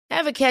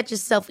Ever catch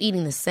yourself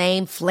eating the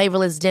same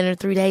flavorless dinner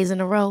 3 days in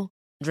a row?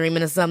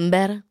 Dreaming of something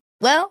better?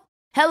 Well,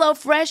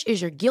 HelloFresh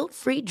is your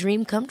guilt-free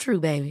dream come true,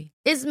 baby.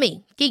 It's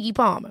me, Keke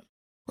Palmer.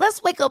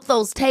 Let's wake up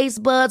those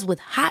taste buds with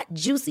hot,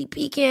 juicy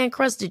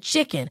pecan-crusted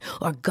chicken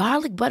or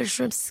garlic butter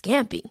shrimp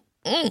scampi.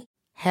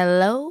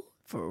 Hello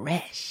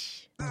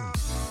Fresh.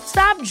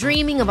 Stop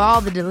dreaming of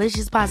all the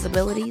delicious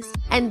possibilities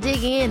and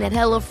dig in at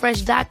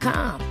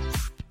HelloFresh.com.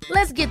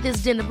 Let's get this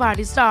dinner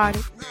party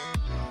started.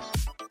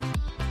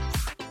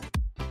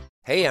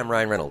 Hey, I'm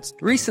Ryan Reynolds.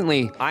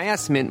 Recently, I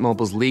asked Mint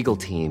Mobile's legal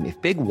team if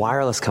big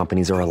wireless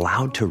companies are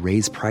allowed to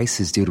raise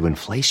prices due to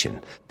inflation.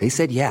 They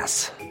said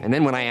yes. And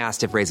then when I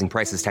asked if raising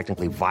prices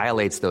technically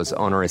violates those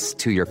onerous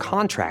 2-year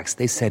contracts,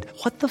 they said,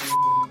 "What the f***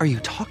 are you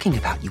talking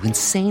about, you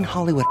insane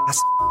Hollywood ass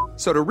f-?"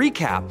 So to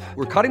recap,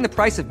 we're cutting the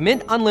price of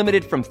Mint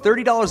Unlimited from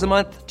 $30 a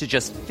month to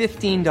just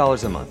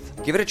 $15 a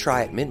month. Give it a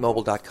try at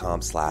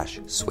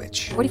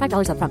mintmobile.com/switch.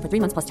 $45 up front for 3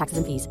 months plus taxes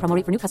and fees. Promo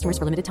rate for new customers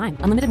for limited time.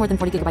 Unlimited more than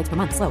 40 gigabytes per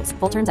month. Slows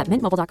full terms at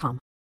mintmobile.com.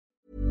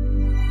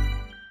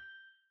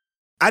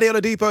 Adi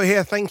Oladipo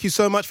here. Thank you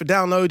so much for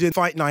downloading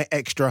Fight Night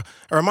Extra.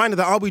 A reminder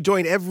that I'll be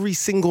joined every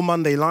single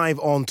Monday live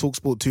on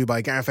TalkSport 2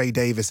 by Gareth A.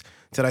 Davis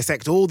to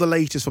dissect all the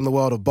latest from the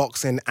world of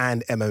boxing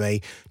and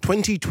MMA.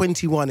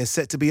 2021 is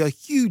set to be a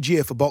huge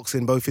year for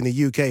boxing, both in the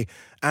UK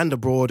and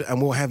abroad,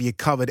 and we'll have you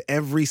covered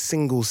every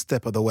single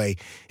step of the way.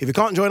 If you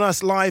can't join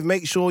us live,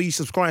 make sure you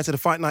subscribe to the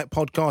Fight Night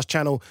podcast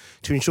channel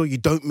to ensure you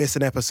don't miss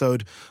an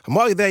episode. And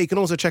while you're there, you can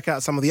also check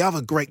out some of the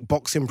other great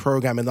boxing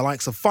programming, the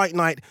likes of Fight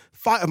Night,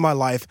 Fight of My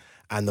Life,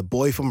 and The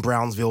Boy from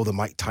Brownsville, the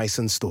Mike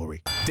Tyson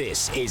story.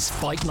 This is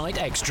Fight Night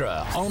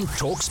Extra on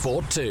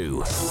TalkSport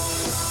 2.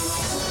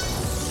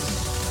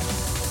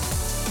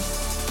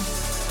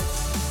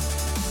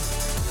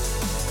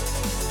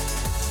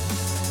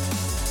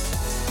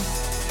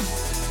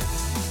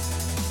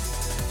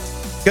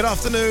 Good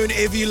afternoon.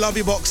 If you love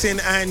your boxing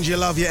and you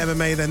love your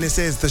MMA, then this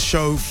is the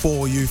show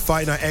for you.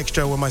 Fight Night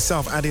Extra with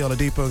myself, Adi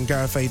Oladipo, and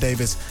Gareth A.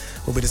 Davis.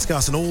 We'll be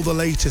discussing all the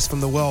latest from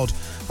the world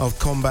of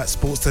combat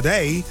sports.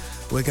 Today,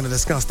 we're going to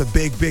discuss the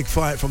big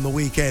fight from the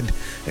weekend,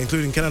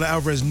 including Canelo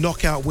Alvarez's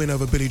knockout win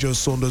over Billy Joe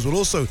Saunders. We'll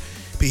also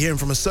be hearing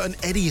from a certain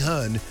Eddie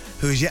Hearn,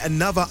 who is yet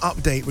another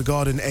update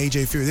regarding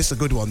AJ Fury. This is a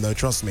good one, though,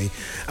 trust me.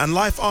 And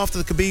life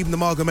after the Khabib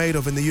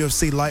Nurmagomedov in the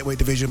UFC lightweight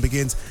division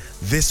begins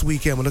this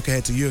weekend. We'll look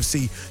ahead to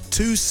UFC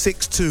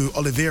 262,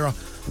 Oliveira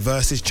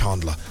versus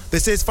Chandler.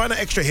 This is Fight Night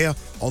Extra here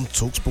on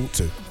TalkSport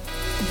 2.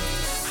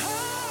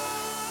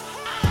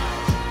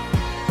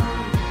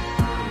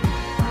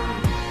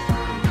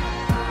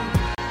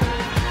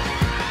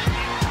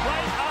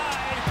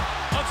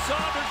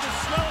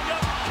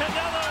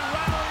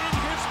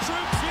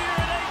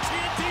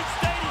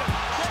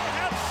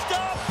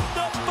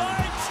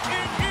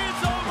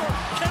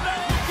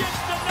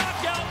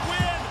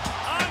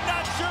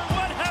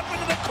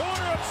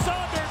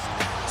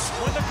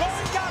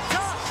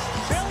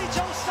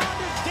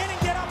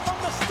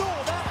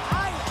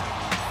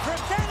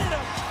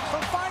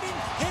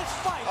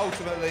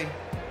 Ultimately,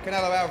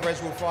 Canelo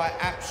Alvarez will fight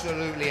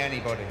absolutely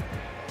anybody.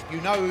 You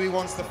know who he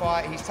wants to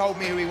fight. He's told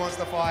me who he wants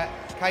to fight.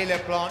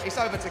 Caleb Plant. It's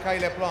over to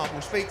Caleb Plant.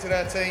 We'll speak to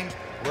their team.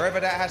 Wherever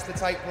that has to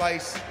take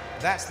place,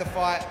 that's the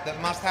fight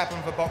that must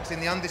happen for boxing.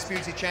 The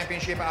undisputed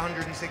championship at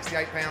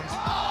 168 pounds.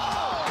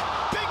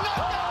 Oh! Big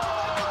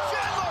knockout from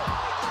Chandler!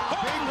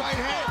 Big right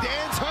hand,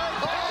 Dan's hurt.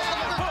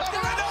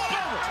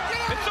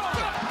 It's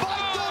over.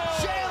 Michael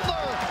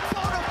Chandler,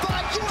 bona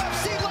fide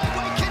UFC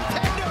lightweight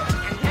contender.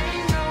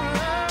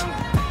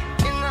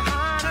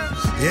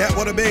 Yeah,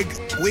 what a big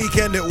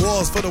weekend it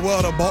was for the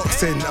world of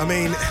boxing. I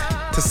mean,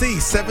 to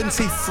see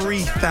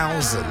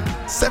 73,000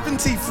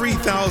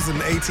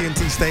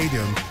 AT&T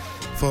Stadium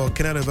for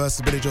Canelo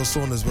versus Billy Joe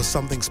Saunders was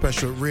something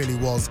special. It really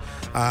was.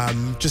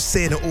 Just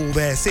seeing it all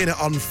there, seeing it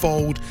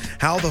unfold,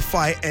 how the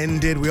fight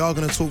ended. We are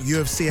going to talk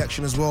UFC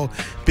action as well.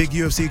 Big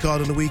UFC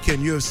card on the weekend,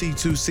 UFC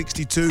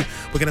 262.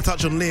 We're going to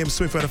touch on Liam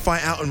Smith, who had a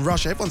fight out in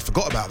Russia. Everyone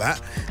forgot about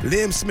that.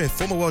 Liam Smith,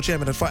 former world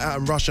champion, had a fight out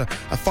in Russia.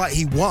 A fight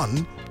he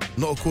won,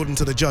 not according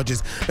to the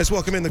judges. Let's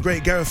welcome in the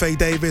great Gareth A.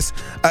 Davis.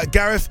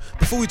 Gareth,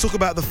 before we talk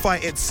about the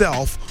fight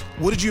itself,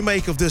 what did you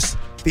make of the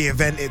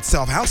event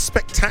itself? How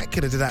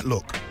spectacular did that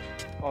look?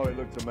 Oh, it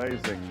looked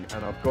amazing,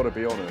 and I've got to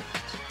be honest,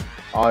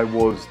 I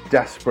was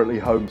desperately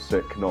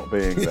homesick not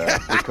being there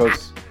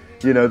because,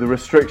 you know, the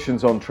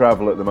restrictions on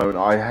travel at the moment,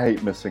 I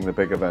hate missing the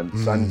big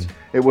events, and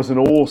it was an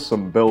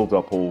awesome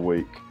build-up all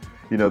week.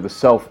 You know, the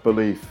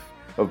self-belief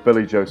of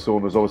Billy Joe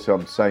Saunders, obviously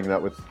I'm saying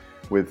that with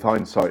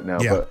hindsight now,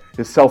 but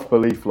his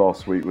self-belief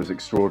last week was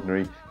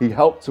extraordinary. He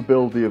helped to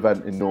build the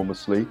event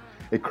enormously.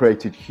 It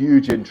created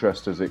huge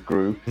interest as it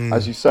grew.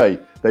 As you say,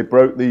 they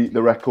broke the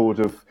record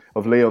of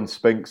Leon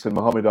Spinks and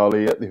Muhammad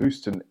Ali at the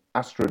Houston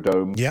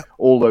Astrodome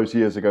all those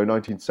years ago,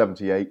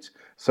 1978.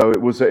 So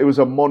it was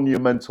a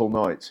monumental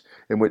night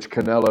in which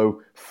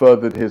Canelo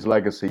furthered his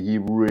legacy. He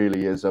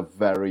really is a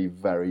very,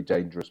 very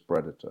dangerous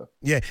predator.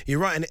 Yeah, you're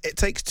right. And it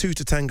takes two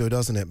to tango,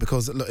 doesn't it?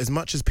 Because look, as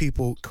much as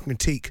people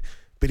critique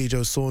Billy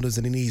Joe Saunders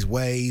and in his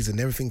ways and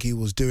everything he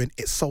was doing,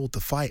 it sold the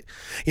fight.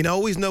 You know, I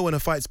always know when a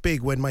fight's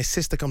big when my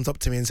sister comes up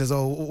to me and says,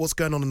 oh, what's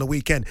going on the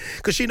weekend?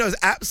 Because she knows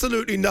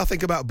absolutely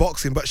nothing about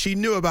boxing, but she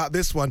knew about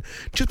this one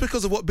just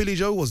because of what Billy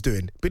Joe was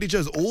doing. Billy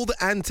Joe's all the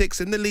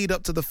antics in the lead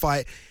up to the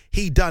fight,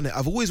 he done it.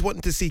 I've always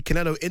wanted to see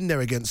Canelo in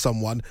there against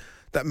someone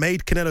that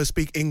made Canelo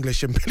speak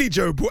English, and Billy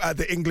Joe brought out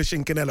the English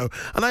in Canelo.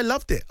 And I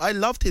loved it. I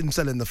loved him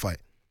selling the fight.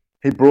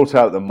 He brought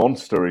out the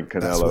monster in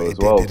Canelo as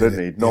well, didn't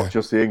he? Not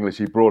just the English,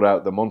 he brought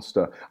out the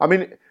monster. I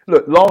mean,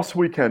 look, last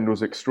weekend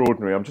was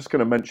extraordinary. I'm just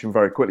going to mention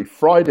very quickly,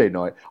 Friday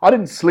night, I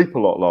didn't sleep a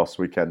lot last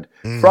weekend.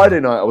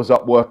 Friday night, I was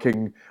up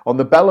working on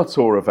the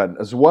Bellator event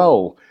as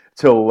well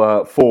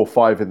till 4 or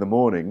 5 in the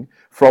morning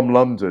from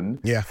London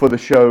for the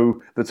show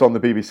that's on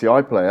the BBC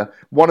iPlayer.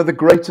 One of the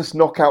greatest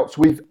knockouts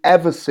we've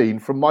ever seen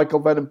from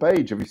Michael Venom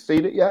Page. Have you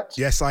seen it yet?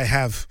 Yes, I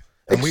have.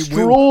 And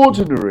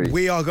extraordinary.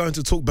 We are going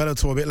to talk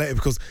Bellator a bit later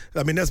because,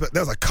 I mean,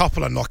 there's a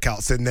couple of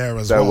knockouts in there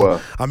as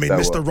well. I mean,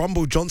 Mr.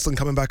 Rumble Johnson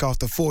coming back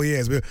after 4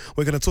 years. We're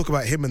going to talk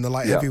about him in the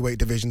light heavyweight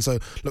division. So,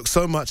 look,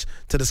 so much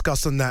to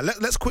discuss on that.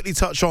 Let's quickly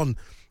touch on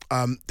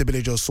the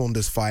Billy Joe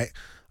Saunders fight.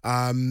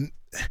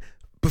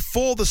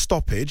 Before the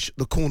stoppage,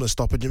 the corner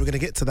stoppage, and we're going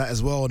to get to that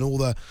as well and all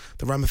the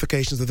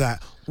ramifications of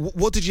that.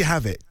 What did you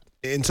have it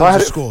in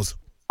terms of scores?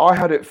 I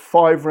had it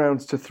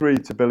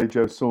 5-3 to Billy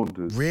Joe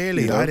Saunders.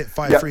 Really? You know? I had it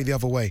 5-3 the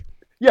other way.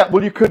 Yeah,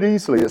 well, you could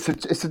easily.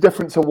 It's a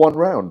difference of 1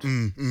 round,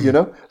 you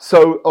know?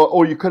 So,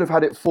 or you could have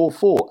had it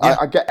 4-4. Yeah.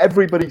 I get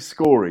everybody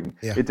scoring.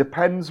 Yeah. It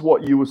depends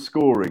what you were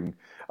scoring.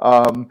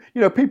 You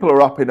know, people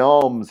are up in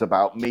arms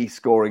about me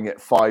scoring it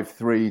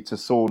 5-3 to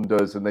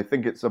Saunders and they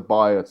think it's a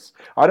bias.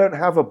 I don't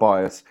have a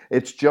bias.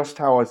 It's just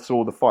how I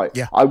saw the fight.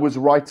 Yeah. I was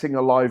writing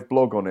a live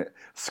blog on it,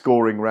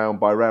 scoring round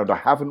by round. I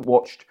haven't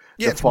watched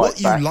it's what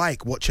you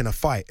like watching a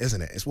fight,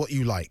 isn't it? It's what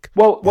you like.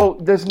 Well,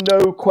 there's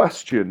no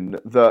question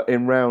that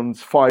in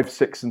rounds 5,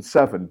 6 and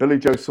 7, Billy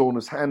Joe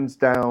Saunders hands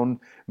down,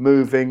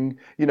 moving,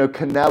 you know,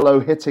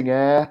 Canelo hitting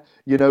air,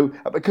 you know,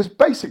 because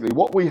basically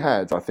what we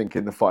had, I think,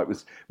 in the fight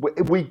was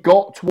we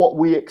got what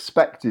we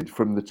expected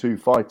from the two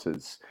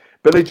fighters.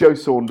 Billy Joe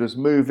Saunders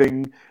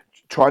moving,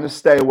 trying to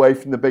stay away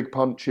from the big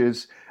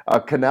punches,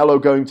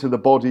 Canelo going to the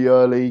body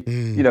early.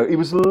 You know, he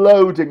was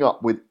loading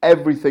up with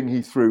everything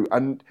he threw.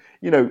 And,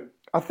 you know,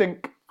 I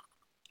think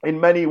in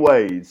many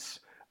ways,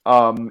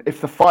 if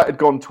the fight had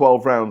gone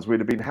 12 rounds, we'd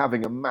have been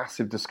having a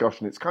massive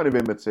discussion. It's kind of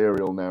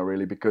immaterial now,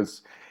 really,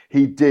 because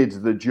he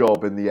did the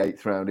job in the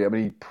 8th round. I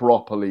mean, he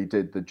properly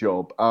did the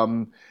job.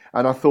 And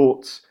I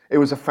thought it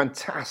was a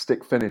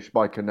fantastic finish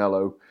by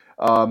Canelo.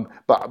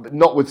 But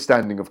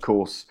notwithstanding, of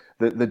course,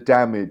 the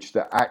damage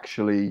that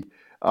actually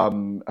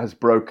has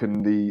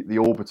broken the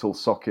orbital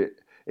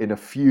socket in a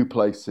few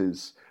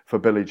places for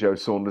Billy Joe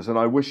Saunders. And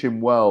I wish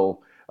him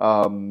well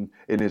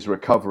in his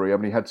recovery. I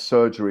mean, he had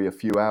surgery a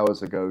few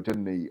hours ago,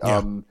 didn't he?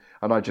 Yeah.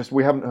 And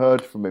we haven't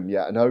heard from him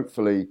yet. And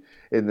hopefully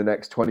in the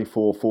next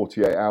 24,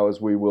 48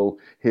 hours, we will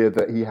hear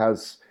that he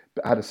has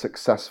had a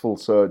successful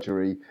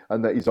surgery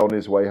and that he's on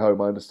his way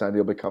home. I understand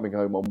he'll be coming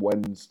home on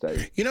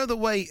Wednesday. You know, the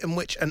way in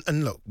which,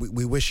 and look,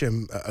 we wish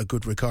him a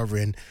good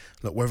recovery, and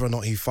look, whether or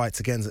not he fights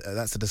again,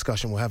 that's a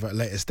discussion we'll have at a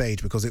later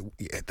stage, because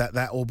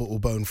that orbital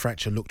bone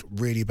fracture looked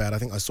really bad. I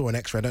think I saw an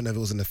x-ray, I don't know if it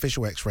was an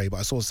official x-ray, but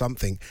I saw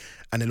something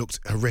and it looked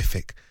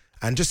horrific.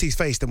 And just his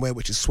face, the way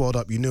which is swelled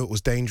up, you knew it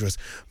was dangerous.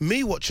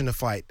 Me watching the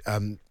fight,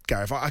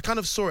 Gareth, I kind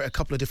of saw it a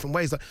couple of different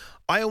ways. Like,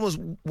 I almost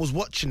was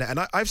watching it, and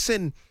I've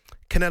seen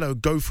Canelo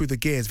go through the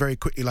gears very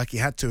quickly like he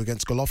had to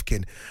against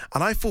Golovkin.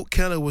 And I thought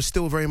Canelo was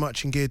still very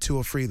much in gear 2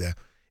 or 3 there,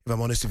 if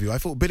I'm honest with you. I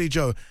thought Billy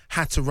Joe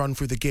had to run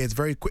through the gears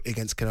very quickly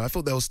against Canelo. I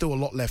thought there was still a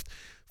lot left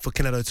for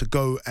Canelo to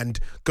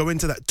go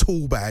into that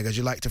tool bag, as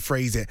you like to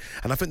phrase it.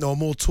 And I think there were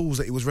more tools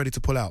that he was ready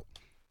to pull out.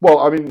 Well,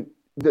 I mean,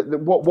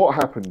 what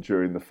happened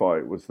during the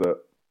fight was that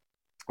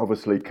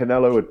obviously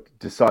Canelo had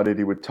decided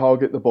he would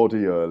target the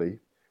body early.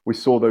 We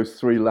saw those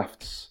 3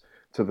 lefts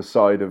to the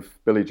side of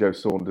Billy Joe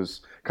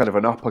Saunders, kind of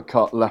an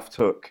uppercut left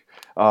hook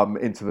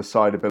into the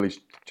side of Billy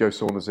Joe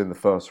Saunders in the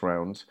first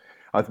round.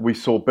 We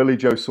saw Billy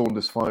Joe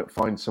Saunders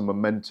find some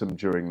momentum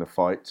during the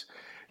fight.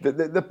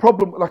 The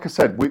problem, like I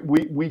said,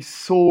 we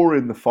saw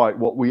in the fight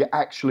what we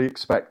actually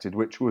expected,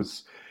 which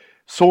was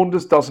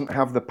Saunders doesn't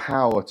have the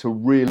power to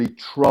really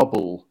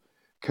trouble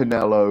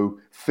Canelo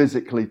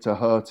physically to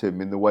hurt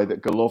him in the way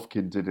that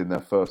Golovkin did in their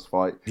first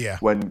fight. Yeah.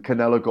 When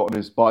Canelo got on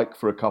his bike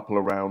for a couple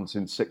of rounds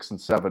in 6 and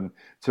 7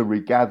 to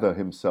regather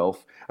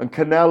himself. And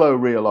Canelo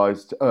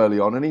realised early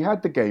on, and he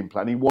had the game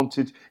plan, he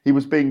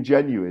was being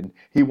genuine.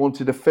 He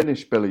wanted to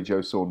finish Billy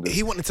Joe Saunders.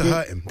 He wanted to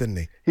hurt him, didn't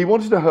he? He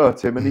wanted to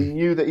hurt him, and he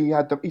knew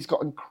that he's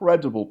got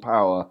incredible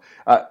power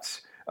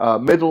at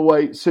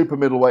middleweight, super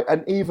middleweight,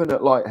 and even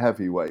at light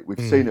heavyweight. We've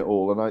seen it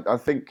all, and I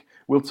think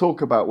we'll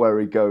talk about where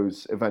he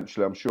goes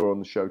eventually, I'm sure, on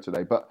the show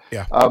today. But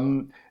yeah.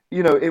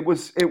 You know, it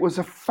was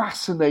a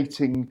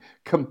fascinating,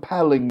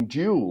 compelling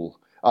duel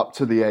up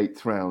to the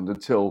 8th round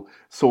until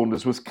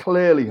Saunders was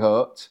clearly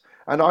hurt,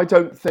 and I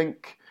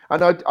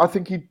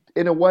think he,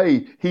 in a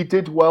way, he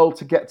did well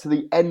to get to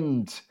the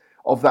end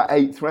of that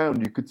 8th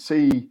round. You could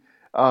see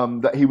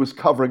that he was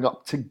covering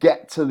up to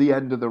get to the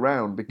end of the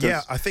round. Because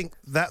yeah, I think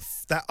that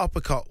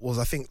uppercut was,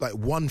 I think, like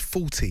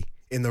 140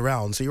 in the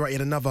round. So you're right, he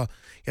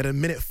had a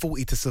minute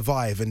 40 to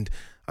survive. And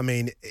I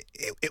mean,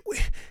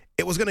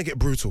 it was going to get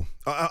brutal.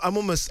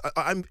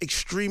 I'm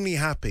extremely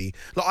happy.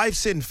 Like, I've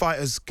seen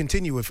fighters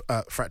continue with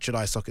fractured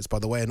eye sockets, by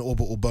the way, and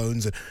orbital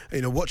bones.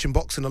 And, watching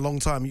boxing a long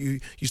time, you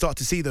start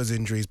to see those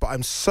injuries. But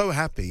I'm so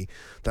happy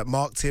that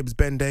Mark Tibbs,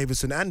 Ben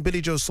Davison, and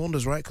Billy Joe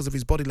Saunders, right, because of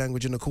his body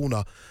language in the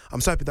corner,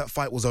 I'm so happy that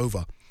fight was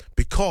over.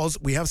 Because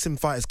we have some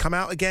fighters come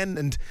out again,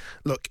 and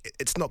look,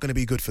 it's not going to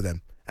be good for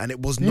them. And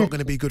it was not going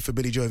to be good for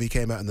Billy Joe if he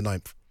came out in the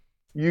 9th.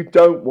 You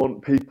don't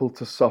want people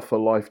to suffer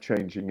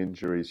life-changing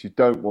injuries. You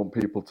don't want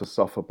people to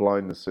suffer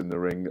blindness in the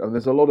ring. And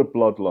there's a lot of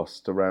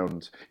bloodlust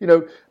around.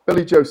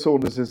 Billy Joe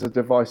Saunders is a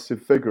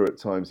divisive figure at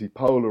times. He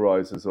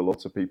polarizes a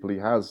lot of people. He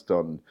has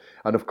done.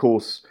 And of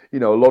course, a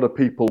lot of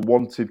people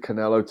wanted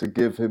Canelo to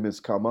give him his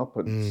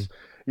comeuppance.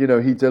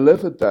 He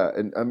delivered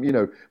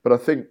that. But I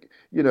think,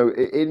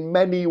 in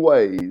many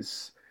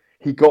ways,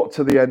 he got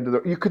to the end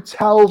of you could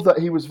tell that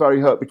he was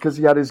very hurt because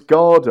he had his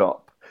guard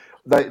up.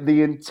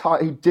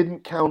 He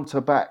didn't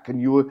counter back,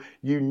 and you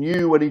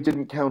knew when he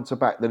didn't counter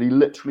back that he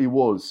literally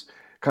was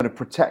kind of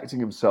protecting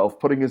himself,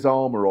 putting his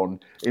armour on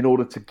in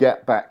order to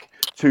get back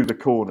to the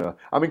corner.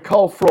 I mean,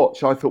 Carl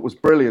Froch, I thought, was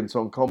brilliant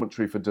on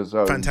commentary for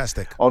DAZN.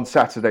 Fantastic. On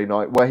Saturday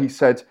night, where he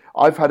said,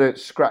 I've had a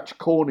scratch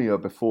cornea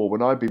before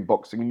when I've been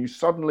boxing, and you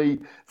suddenly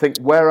think,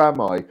 where am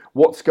I?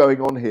 What's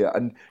going on here?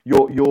 And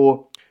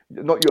your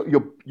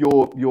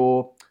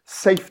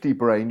safety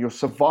brain, your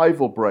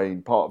survival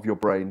brain, part of your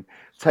brain,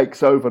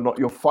 takes over, not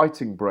your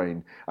fighting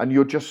brain. And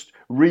you're just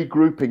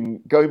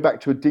regrouping, going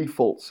back to a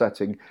default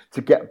setting to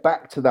get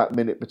back to that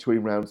minute between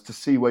rounds to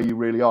see where you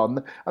really are.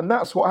 And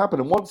that's what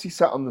happened. And once he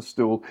sat on the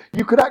stool,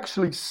 you could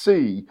actually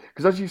see,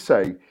 because as you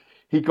say,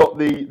 he got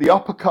the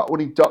uppercut when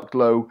he ducked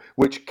low,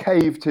 which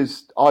caved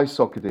his eye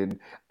socket in,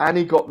 and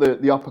he got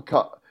the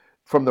uppercut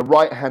from the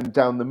right hand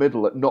down the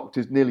middle that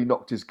nearly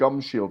knocked his gum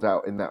shield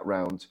out in that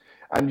round.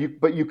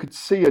 But you could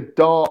see a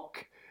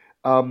dark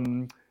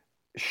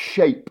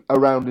shape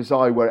around his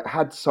eye where it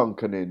had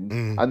sunken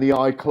in, and the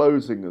eye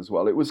closing as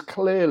well. It was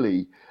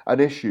clearly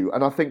an issue,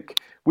 and I think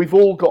we've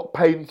all got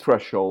pain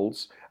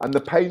thresholds, and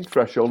the pain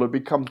threshold had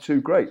become too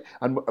great.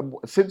 And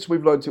since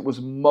we've learned it was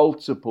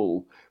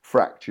multiple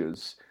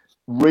fractures,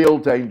 real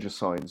danger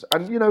signs.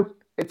 And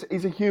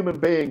he's a human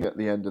being at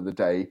the end of the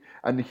day,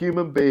 and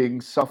human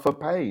beings suffer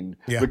pain,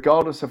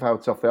 regardless of how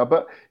tough they are.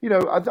 But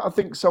I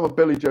think some of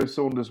Billy Joe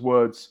Saunders'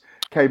 words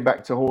came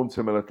back to haunt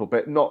him a little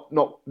bit. Not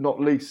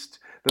least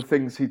the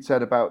things he'd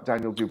said about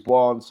Daniel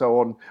Dubois and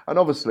so on. And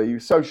obviously,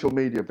 social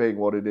media being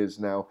what it is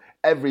now,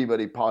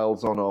 everybody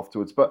piles on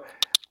afterwards. But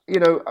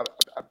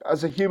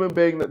as a human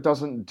being that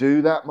doesn't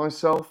do that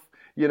myself,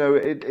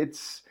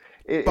 it's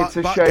a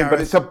shame. Gareth, but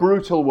it's a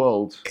brutal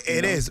world.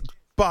 It is.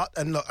 But,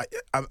 and look,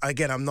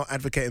 I'm not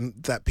advocating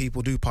that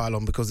people do pile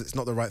on because it's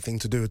not the right thing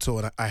to do at all,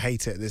 and I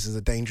hate it. This is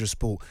a dangerous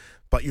sport.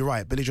 But you're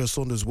right, Billy Joe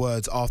Saunders'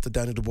 words after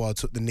Daniel Dubois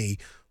took the knee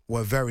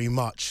were very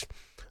much...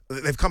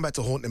 They've come back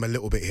to haunt him a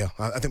little bit here.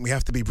 I think we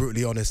have to be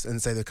brutally honest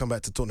and say they've come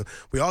back to taunt him.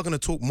 We are going to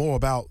talk more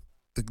about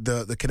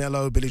the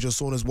Canelo, Billy Joe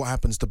Saunders, what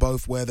happens to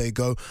both, where they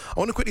go. I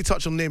want to quickly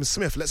touch on Liam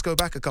Smith. Let's go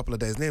back a couple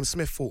of days. Liam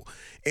Smith fought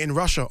in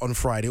Russia on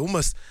Friday.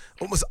 Almost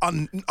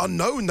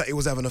unknown that he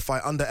was having a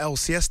fight under El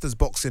Siesta's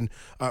boxing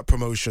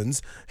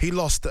promotions. He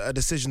lost a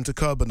decision to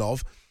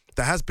Kurbanov.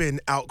 There has been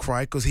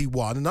outcry because he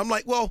won. And I'm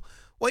like, well,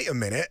 wait a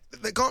minute.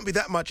 There can't be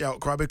that much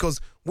outcry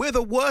because we're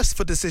the worst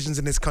for decisions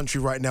in this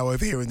country right now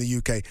over here in the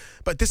UK.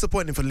 But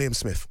disappointing for Liam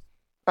Smith.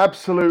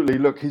 Absolutely.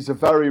 Look, he's a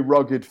very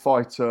rugged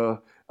fighter.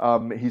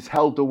 He's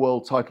held the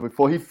world title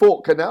before. He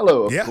fought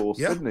Canelo, of course,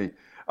 didn't he?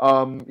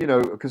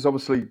 Because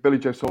obviously Billy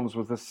Joe Saunders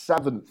was the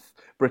 7th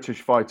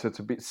British fighter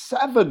to be...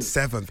 Seventh.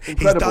 Incredible.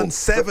 He's done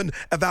 7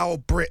 of our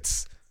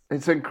Brits.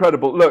 It's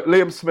incredible. Look,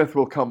 Liam Smith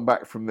will come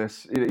back from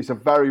this. He's a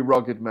very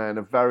rugged man,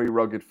 a very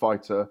rugged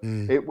fighter.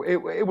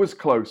 It was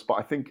close, but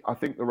I think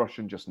the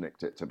Russian just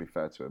nicked it, to be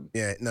fair to him.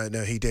 Yeah,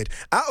 no, he did.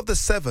 Out of the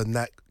 7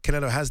 that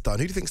Canelo has done,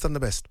 who do you think's done the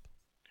best?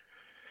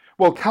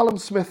 Well, Callum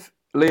Smith,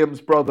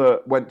 Liam's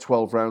brother, went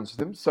 12 rounds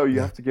with him, so you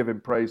have to give him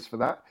praise for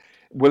that.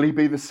 Will he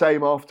be the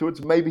same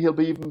afterwards? Maybe he'll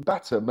be even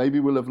better. Maybe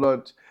we'll have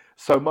learnt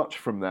so much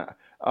from that.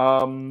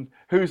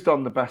 Who's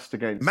done the best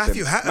against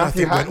Matthew him? Hatton,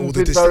 Matthew Hatton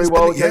did very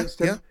well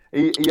against him.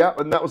 Yeah,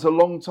 and that was a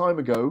long time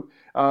ago.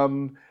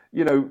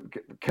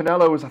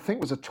 Canelo was a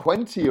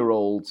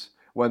 20-year-old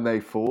when they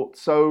fought.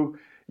 So,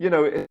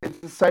 it's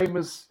the same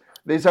as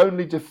his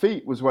only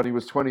defeat was when he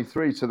was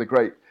 23 to the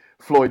great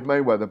Floyd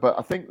Mayweather. But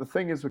I think the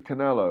thing is with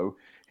Canelo,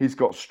 he's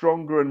got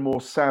stronger and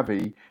more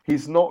savvy.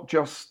 He's not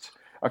just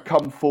a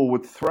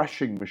come-forward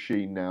threshing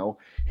machine now.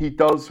 He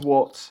does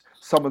what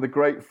some of the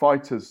great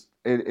fighters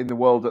in the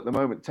world at the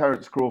moment,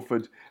 Terence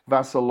Crawford,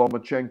 Vasyl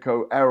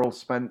Lomachenko, Errol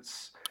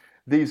Spence,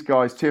 these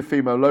guys,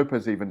 Teofimo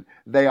Lopez even,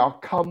 they are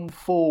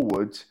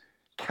come-forward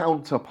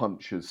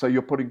counter-punchers. So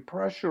you're putting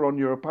pressure on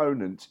your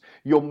opponent.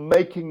 You're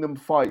making them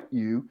fight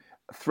you,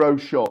 throw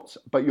shots,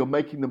 but you're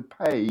making them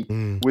pay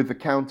with the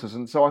counters.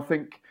 And so I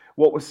think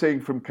what we're seeing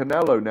from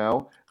Canelo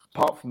now,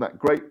 apart from that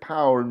great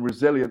power and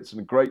resilience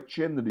and a great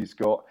chin that he's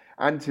got,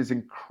 and his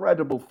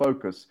incredible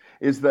focus,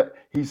 is that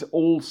he's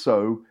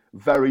also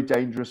very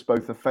dangerous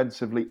both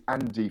offensively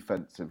and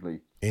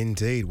defensively.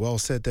 Indeed. Well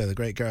said there, the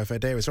great Gareth A.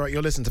 Davis. All right,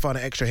 you're listening to Fight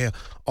Night Extra here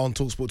on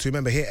TalkSport 2.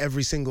 Remember, here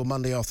every single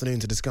Monday afternoon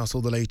to discuss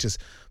all the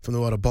latest from the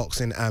world of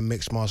boxing and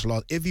mixed martial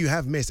arts. If you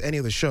have missed any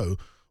of the show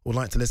or would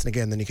like to listen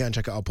again, then you can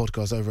check out our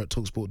podcast over at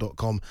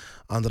talksport.com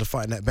under the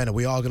Fight Night banner.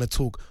 We are going to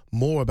talk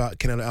more about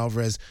Canelo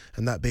Alvarez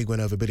and that big win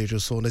over Billy Joe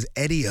Saunders.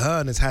 Eddie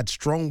Hearn has had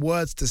strong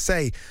words to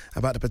say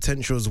about the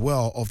potential as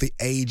well of the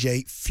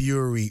AJ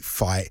Fury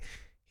fight.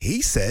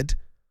 He said,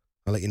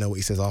 I'll let you know what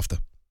he says after.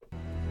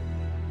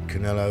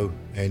 Canelo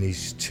and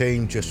his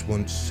team just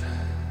wants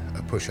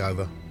a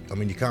pushover. I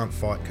mean, you can't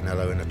fight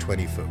Canelo in a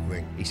 20-foot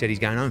ring. He said he's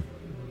going home,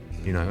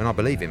 you know, and I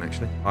believe him,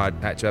 actually. I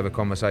had to have a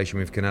conversation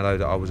with Canelo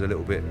that I was a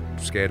little bit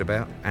scared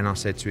about, and I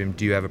said to him,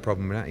 do you have a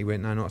problem with that? He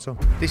went, no, not at all.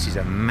 This is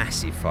a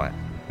massive fight,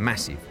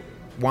 massive.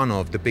 One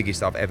of the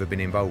biggest I've ever been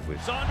involved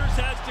with. Saunders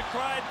has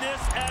decried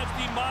this as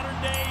the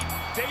modern-day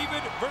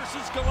David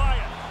versus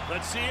Goliath.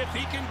 Let's see if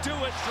he can do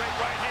it. Straight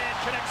right hand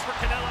connects for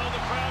Canelo.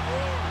 The crowd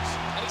roars.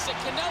 And he said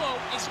Canelo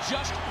is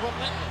just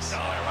relentless. Oh,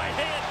 right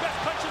hand, best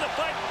punch of the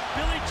fight.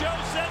 Billy Joe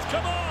says,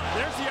 come on.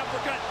 There's the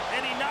uppercut,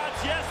 and he nods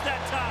yes that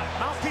time.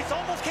 Mouthpiece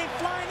almost came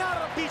flying out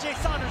of BJ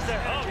Saunders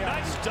there. Oh,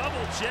 nice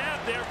double jab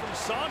there from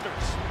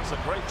Saunders. It's a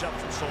great jump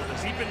from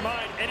Saunders. Keep in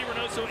mind, Eddie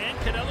Reynoso and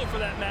Canelo,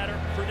 for that matter,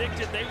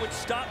 predicted they would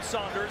stop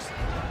Saunders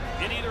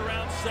in either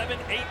round 7,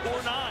 8,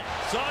 or 9.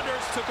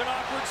 Saunders took an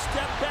awkward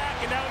step back,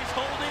 and now he's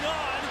holding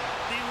on.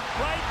 The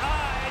right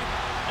eye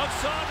of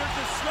Saunders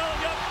is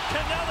swelling up.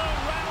 Canelo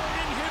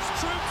rallying his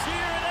troops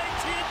here at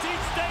AT&T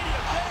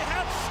Stadium. They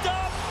have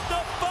stopped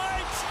the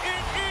fight.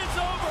 It is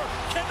over.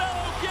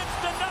 Canelo gets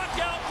the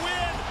knockout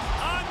win.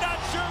 I'm not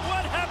sure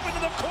what happened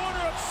to the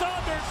corner of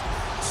Saunders.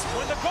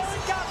 When the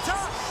going got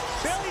tough,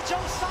 Billy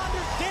Joe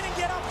Saunders didn't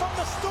get up from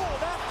the stool.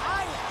 That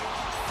eye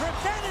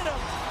prevented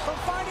him from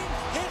fighting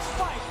his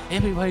fight.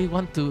 Everybody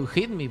want to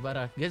hit me,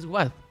 but guess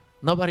what?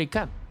 Nobody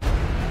can.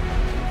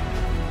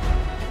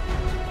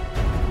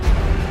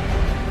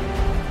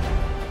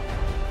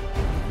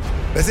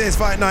 This is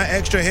Fight Night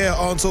Extra here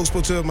on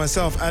TalkSport 2 with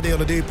myself, Adi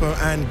Oladipo,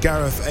 and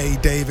Gareth A.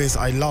 Davis.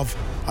 I love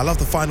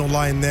the final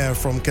line there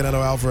from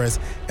Canelo Alvarez.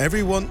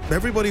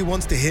 Everybody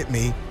wants to hit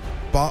me,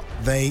 but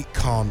they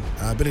can't.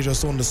 Billy Joe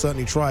Saunders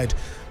certainly tried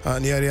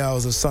in the early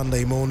hours of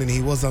Sunday morning.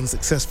 He was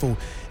unsuccessful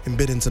in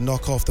bidding to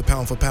knock off the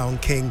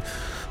pound-for-pound king,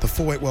 the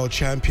 4-weight world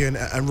champion.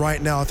 And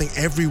right now, I think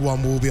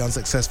everyone will be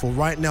unsuccessful.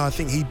 Right now, I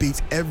think he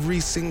beats every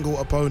single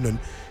opponent,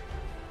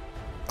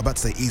 I'm about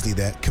to say easily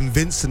there,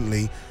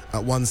 convincingly, at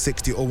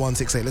 160 or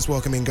 168. Let's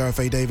welcome in Gareth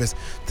A. Davis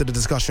to the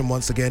discussion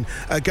once again.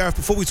 Gareth,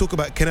 before we talk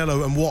about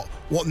Canelo and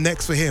what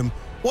next for him,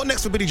 what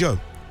next for Billy Joe?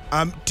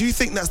 Do you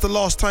think that's the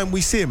last time we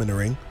see him in the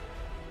ring?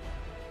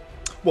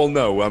 Well,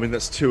 no. I mean,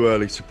 that's too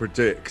early to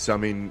predict. I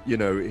mean, you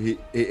know,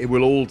 it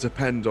will all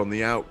depend on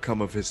the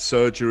outcome of his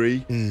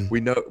surgery.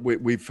 We know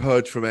we've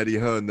heard from Eddie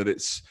Hearn that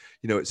it's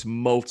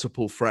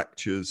multiple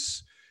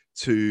fractures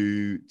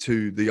to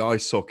the eye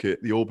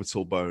socket, the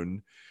orbital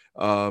bone.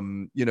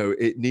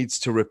 It needs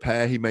to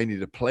repair. He may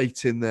need a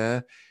plate in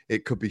there.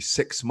 It could be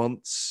 6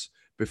 months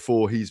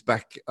before he's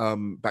back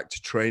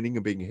to training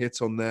and being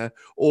hit on there.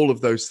 All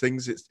of those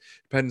things. It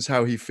depends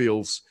how he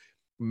feels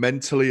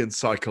mentally and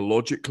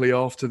psychologically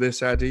after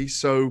this, Addy.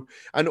 So,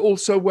 and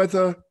also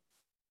whether,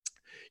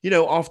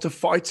 after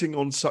fighting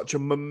on such a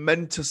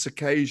momentous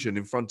occasion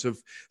in front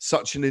of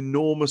such an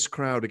enormous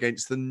crowd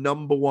against the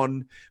number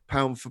one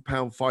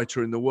pound-for-pound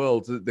fighter in the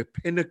world, the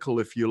pinnacle,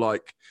 if you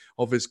like,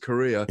 of his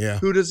career,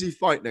 Who does he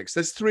fight next?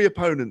 There's 3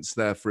 opponents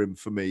there for him,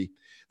 for me.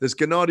 There's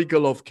Gennady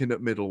Golovkin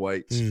at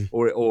middleweight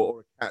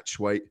or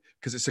catchweight,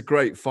 because it's a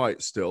great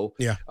fight still.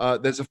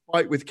 There's a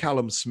fight with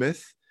Callum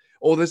Smith,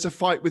 or there's a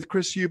fight with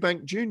Chris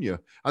Eubank Jr.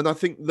 And I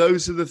think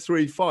those are the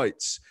 3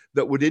 fights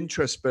that would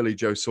interest Billy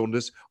Joe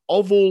Saunders.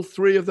 Of all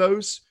 3 of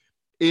those,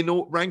 in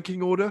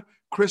ranking order,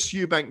 Chris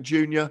Eubank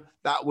Jr.,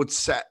 that would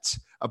set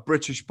a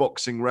British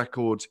boxing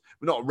record.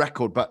 Not a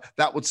record, but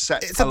that would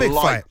set It's a big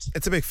fight.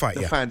 It's a big fight,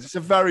 the fans. It's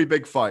a very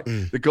big fight.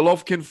 The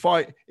Golovkin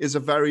fight is a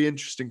very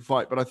interesting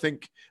fight, but I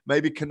think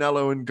maybe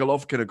Canelo and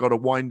Golovkin have got to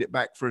wind it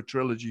back for a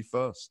trilogy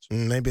first.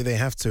 Maybe they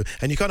have to.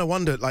 And you kind of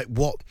wonder, like,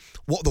 what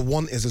the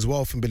want is as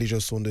well from Billy Joe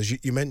Saunders.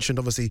 You mentioned,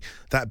 obviously,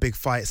 that big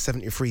fight,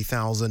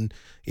 73,000.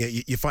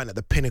 You're fighting at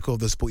the pinnacle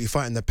of the sport. You're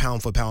fighting the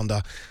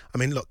pound-for-pounder. I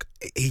mean, look,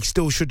 he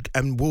still should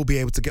and will be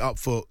able to get up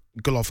for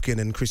Golovkin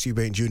and Chris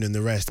Eubank Jr. and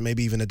the rest.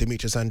 Maybe even a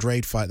Demetrius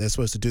Andrade fight. They're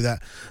supposed to do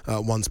that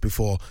once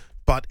before.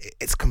 But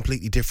it's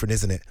completely different,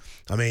 isn't it?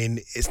 I mean,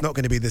 it's not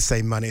going to be the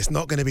same money. It's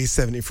not going to be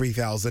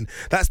 73,000.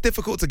 That's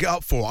difficult to get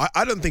up for.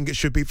 I don't think it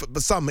should be,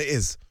 but some it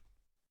is.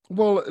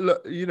 Well,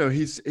 look,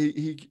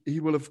 he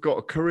will have got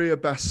a career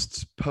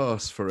best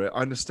purse for it.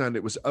 I understand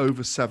it was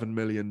over $7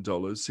 million.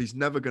 He's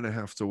never going to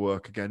have to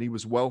work again. He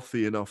was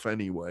wealthy enough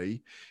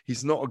anyway.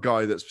 He's not a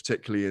guy that's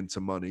particularly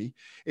into money.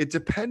 It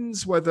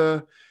depends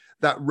whether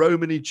that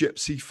Romany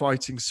gypsy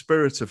fighting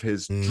spirit of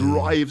his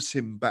drives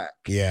him back.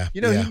 Yeah.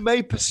 He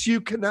may pursue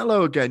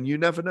Canelo again. You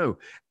never know.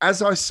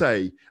 As I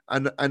say,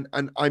 and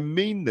I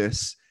mean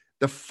this,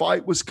 the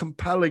fight was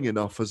compelling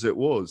enough as it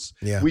was.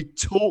 Yeah. We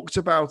talked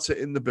about it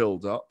in the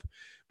build-up.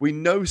 We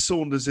know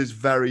Saunders is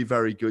very,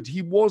 very good.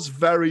 He was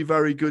very,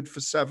 very good for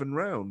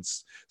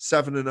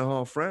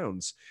 7.5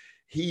 rounds.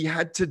 He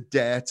had to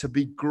dare to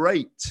be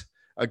great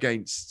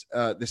against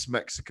this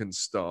Mexican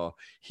star.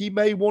 He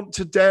may want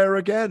to dare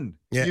again.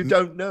 Yeah. You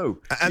don't know.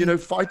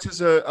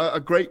 Fighters are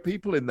great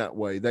people in that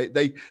way.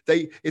 They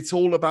it's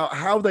all about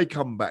how they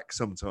come back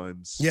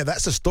sometimes. Yeah,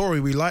 that's a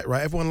story we like,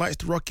 right? Everyone likes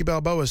the Rocky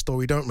Balboa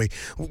story, don't we?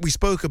 We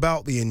spoke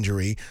about the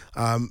injury.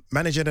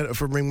 Manager editor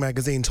from Ring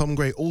Magazine, Tom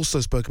Gray, also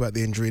spoke about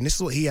the injury, and this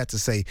is what he had to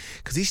say,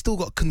 because he's still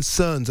got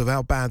concerns of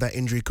how bad that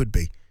injury could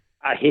be.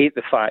 I hate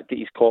the fact that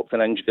he's copped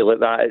an injury like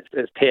that.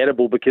 It's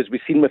terrible, because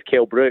we've seen with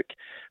Kell Brook,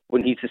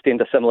 when he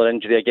sustained a similar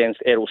injury against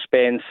Errol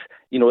Spence,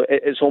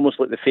 it's almost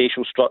like the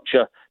facial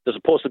structure. There's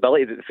a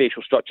possibility that the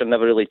facial structure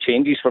never really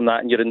changes from that,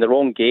 and you're in the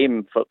wrong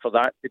game for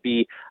that to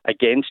be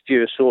against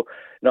you. So,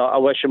 no, I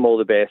wish him all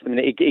the best. I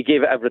mean, he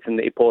gave it everything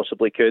that he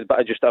possibly could, but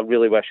I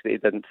really wish that he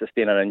didn't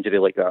sustain an injury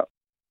like that.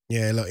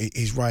 Yeah, look,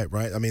 he's right?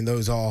 I mean,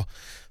 those are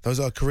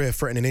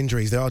career-threatening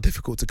injuries. They are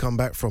difficult to come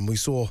back from. We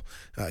saw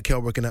Kell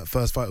Brook in that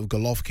first fight with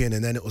Golovkin,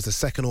 and then it was the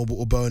second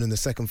orbital bone in the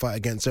second fight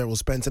against Errol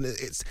Spence, and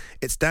it's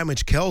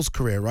damaged Kell's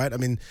career, right? I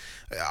mean,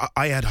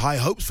 I had high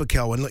hopes for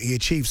Kell, and look, he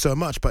achieved so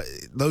much, but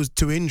those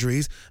two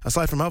injuries,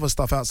 aside from other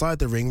stuff outside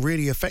the ring,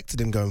 really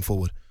affected him going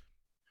forward.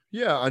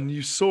 Yeah, and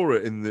you saw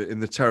it in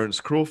the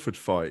Terence Crawford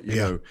fight. You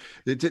know,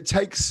 it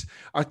takes,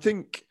 I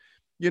think,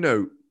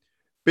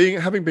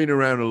 having been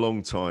around a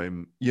long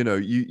time,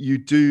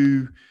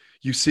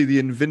 you see the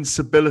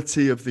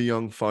invincibility of the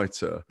young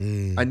fighter,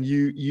 and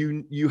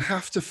you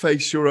have to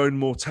face your own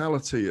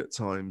mortality at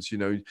times.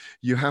 You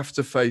have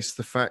to face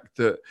the fact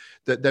that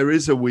there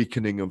is a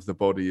weakening of the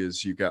body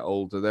as you get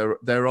older.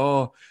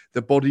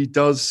 The body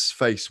does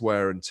face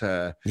wear and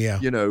tear. Yeah.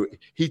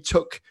 He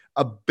took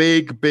a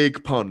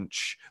big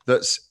punch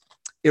that's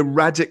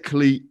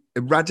erratically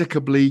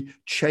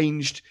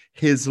changed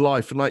his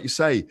life, and like you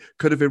say,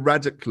 could have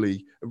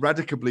erratically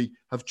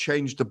have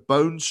changed the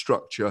bone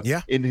structure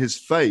in his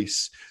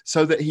face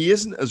so that he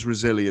isn't as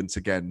resilient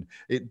again.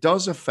 It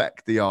does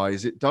affect the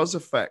eyes, it does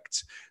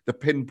affect the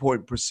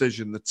pinpoint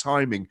precision, the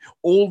timing,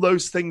 all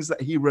those things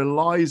that he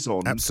relies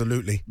on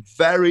absolutely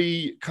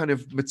very kind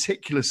of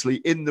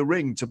meticulously in the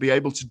ring to be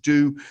able to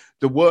do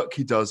the work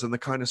he does and the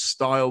kind of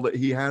style that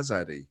he has,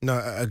 Eddie.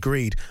 No,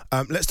 agreed.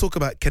 Let's talk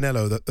about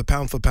Canelo, the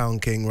pound for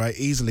pound king, right?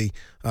 Easily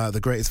the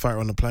greatest fighter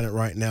on the planet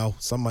right now.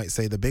 Some might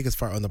say the biggest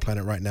fighter on the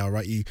planet right now,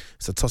 right?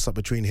 It's a toss-up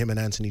between him and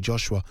Anthony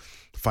Joshua,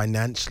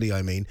 financially,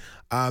 I mean.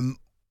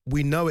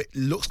 We know it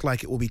looks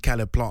like it will be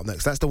Caleb Plant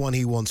next. That's the one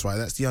he wants, right?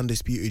 That's the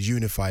undisputed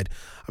unified.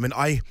 I mean,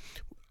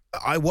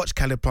 I watched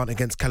Caleb Plant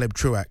against Caleb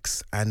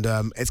Truax, and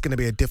it's going to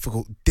be a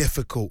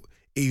difficult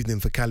evening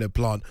for Caleb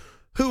Plant.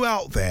 Who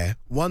out there,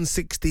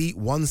 160,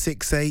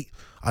 168,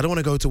 I don't want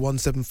to go to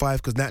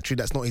 175 because naturally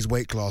that's not his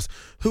weight class.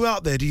 Who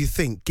out there do you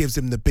think gives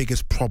him the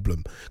biggest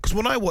problem? Because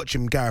when I watch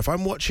him, Gareth,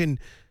 I'm watching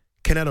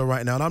Canelo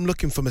right now and I'm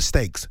looking for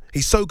mistakes.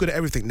 He's so good at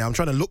everything now. I'm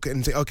trying to look at him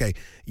and say, okay,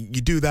 you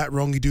do that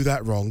wrong,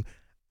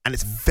 and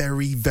it's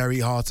very, very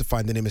hard to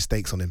find any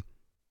mistakes on him.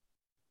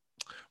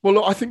 Well,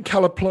 look, I think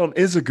Caleb Plant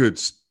is a good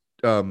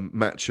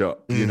matchup,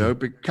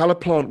 but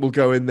Caleb Plant will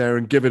go in there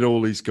and give it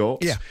all he's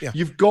got. Yeah.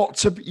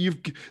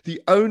 The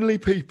only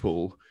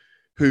people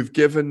who've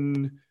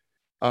given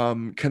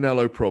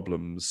Canelo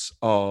problems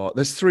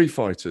there's three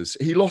fighters.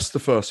 He lost the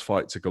first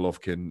fight to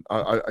Golovkin.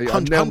 I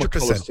nailed my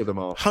colours to the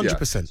mast.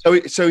 100%.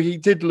 Yeah. So he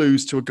did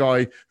lose to a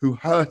guy who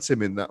hurt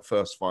him in that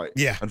first fight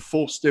and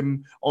forced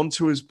him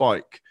onto his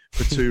bike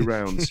for 2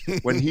 rounds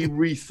when he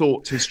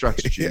rethought his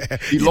strategy.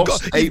 He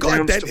lost 8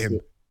 rounds to 4.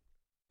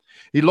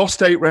 He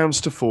lost 8 rounds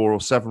to 4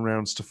 or 7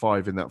 rounds to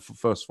 5 in that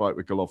first fight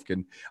with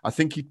Golovkin. I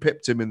think he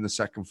pipped him in the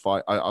second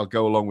fight. I'll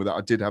go along with that.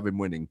 I did have him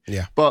winning.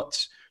 Yeah.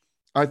 But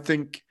I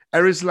think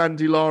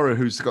Erislandy Lara,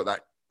 who's got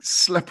that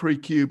slippery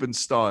Cuban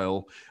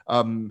style,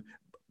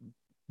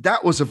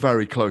 that was a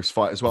very close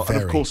fight as well.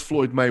 And of course,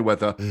 Floyd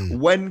Mayweather,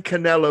 when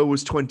Canelo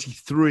was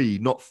 23,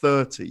 not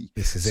 30.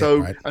 This is it,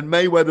 right? And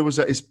Mayweather was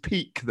at his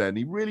peak then.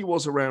 He really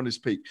was around his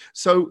peak.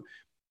 So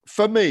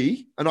for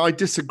me, and I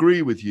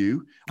disagree with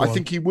you, I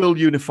think he will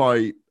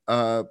unify.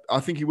 I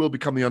think he will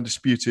become the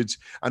undisputed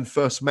and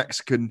first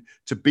Mexican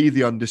to be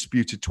the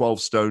undisputed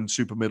 12-stone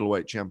super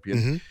middleweight champion.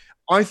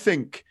 Mm-hmm. I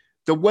think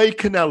the way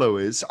Canelo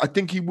is, I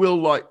think he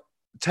will I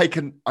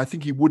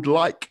think he would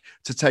like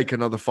to take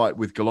another fight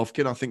with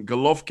Golovkin. I think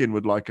Golovkin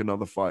would like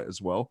another fight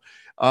as well.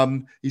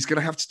 He's going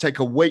to have to take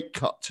a weight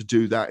cut to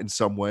do that in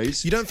some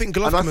ways. You don't think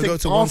Golovkin will go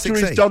to 168?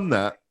 After he's done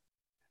that,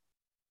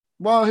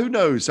 well, who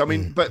knows? I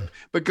mean, but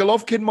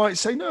Golovkin might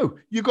say, no,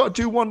 you got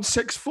to do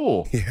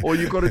 164 or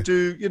you got to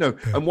do,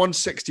 and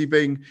 160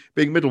 being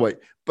middleweight.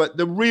 But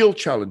the real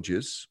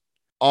challenges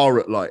are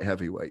at light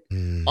heavyweight.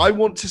 I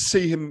want to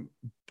see him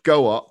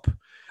go up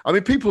I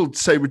mean, people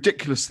say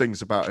ridiculous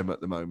things about him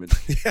at the moment.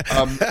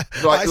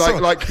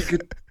 Like he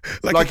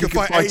could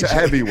fight at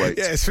heavyweight.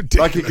 Yeah, it's ridiculous.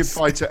 Like he could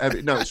fight at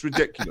heavyweight. No, it's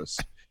ridiculous.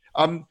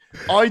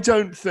 I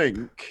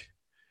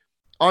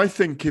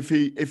think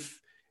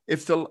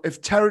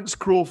if Terence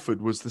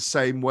Crawford was the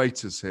same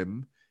weight as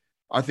him,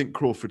 I think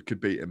Crawford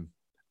could beat him.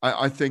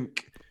 I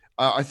think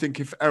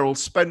if Errol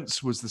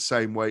Spence was the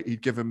same weight,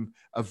 he'd give him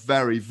a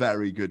very,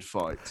 very good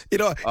fight. You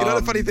know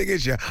the funny thing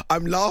is,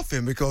 I'm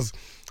laughing because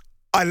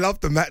I love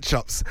the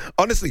matchups.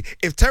 Honestly,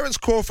 if Terence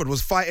Crawford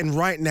was fighting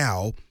right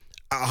now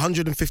at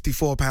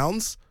 154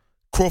 pounds,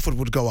 Crawford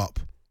would go up.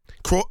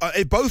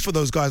 If both of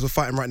those guys were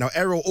fighting right now,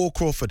 Errol or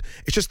Crawford,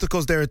 it's just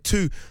because they're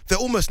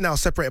almost now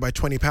separated by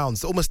 20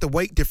 pounds. Almost the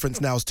weight difference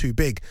now is too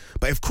big.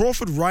 But if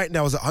Crawford right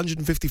now is at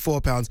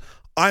 154 pounds,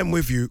 I'm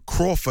with you,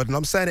 Crawford, and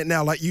I'm saying it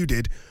now like you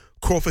did,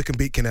 Crawford can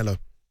beat Canelo.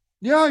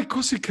 Yeah, of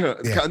course he can.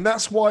 Yeah. And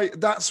that's why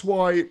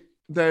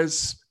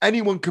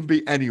anyone can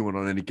beat anyone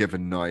on any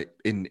given night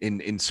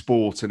in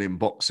sport and in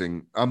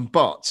boxing.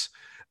 But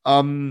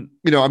I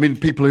mean,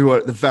 people who are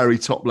at the very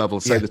top level,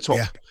 say the top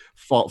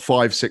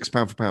 5-6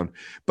 pound for pound.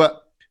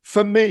 But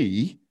for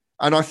me,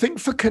 and I think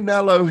for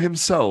Canelo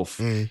himself,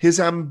 his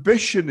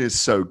ambition is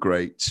so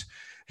great.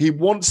 He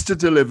wants to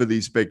deliver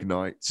these big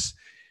nights.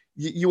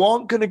 You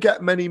aren't going to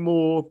get many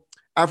more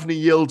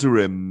Avni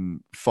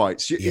Yildirim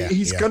fights.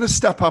 He's going to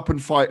step up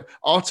and fight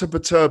Artur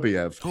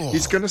Beterbiev. Oh.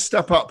 He's going to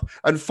step up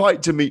and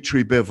fight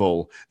Dmitry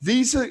Bivol.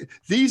 These are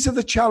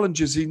the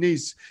challenges he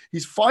needs.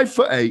 He's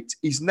 5'8".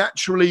 He's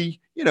naturally,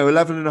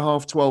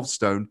 11.5, 12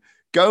 stone.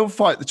 Go and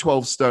fight the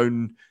 12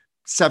 stone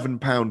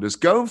 7-pounders.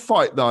 Go and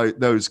fight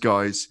those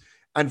guys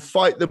and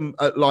fight them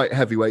at light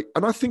heavyweight.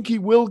 And I think he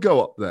will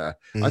go up there.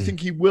 I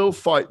think he will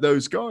fight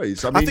those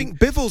guys. I think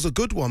Bivol's a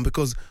good one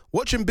because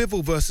watching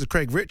Bivol versus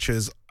Craig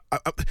Richards,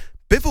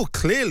 Bivol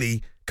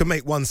clearly can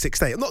make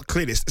 168. Not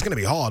clearly, it's going to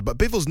be hard, but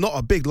Bivol's not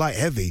a big light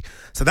heavy.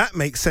 So that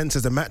makes sense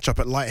as a matchup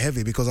at light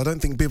heavy because I don't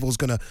think Bivol's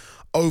going to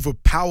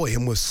overpower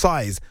him with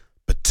size.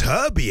 But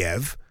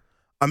Beterbiev,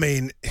 I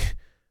mean,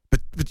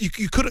 but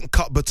you couldn't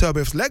cut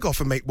Beterbiev's leg off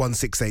and make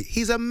 168.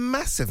 He's a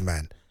massive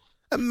man.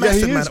 A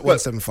massive man at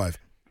 175.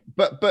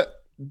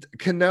 But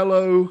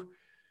Canelo,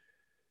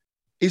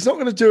 he's not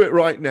going to do it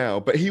right now,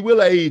 but he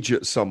will age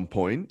at some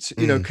point.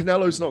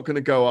 Canelo's not going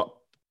to go up,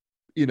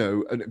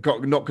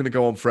 and not going to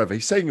go on forever.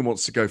 He's saying he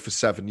wants to go for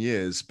 7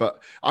 years,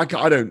 but I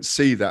don't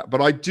see that.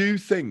 But I do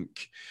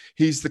think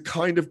he's the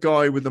kind of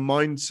guy with a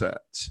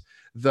mindset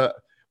that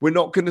we're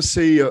not going to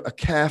see a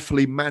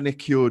carefully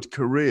manicured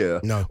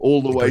career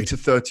all the way to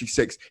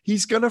 36.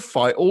 He's going to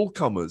fight all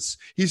comers.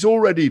 He's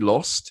already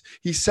lost.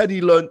 He said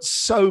he learned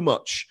so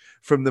much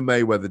from the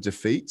Mayweather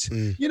defeat.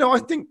 I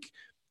think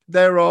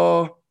there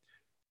are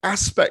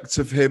aspects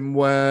of him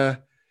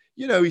where,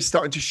 he's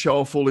starting to show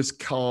off all his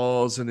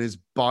cars and his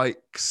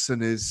bikes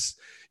and his,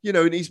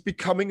 and he's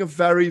becoming a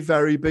very,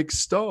 very big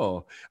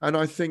star. And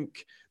I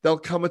think there'll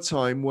come a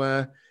time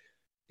where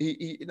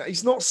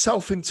he's not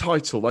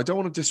self-entitled. I don't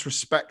want to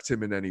disrespect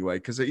him in any way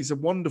because he's a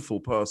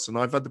wonderful person.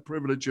 I've had the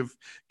privilege of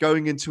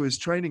going into his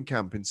training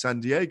camp in San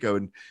Diego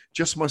and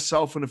just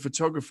myself and a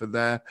photographer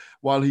there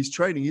while he's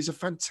training. He's a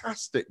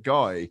fantastic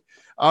guy.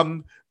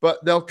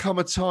 But there'll come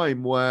a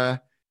time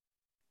where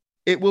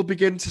it will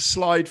begin to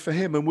slide for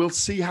him and we'll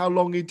see how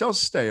long he does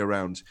stay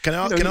around. Can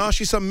I ask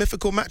you some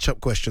mythical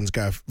matchup questions,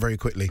 Gav, very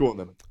quickly? Go on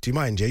then. Do you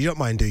mind, Jay? You don't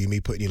mind, do you, me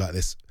putting you like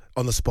this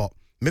on the spot?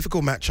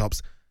 Mythical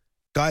matchups.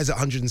 Guys at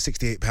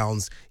 168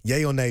 pounds,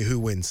 yay or nay, who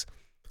wins?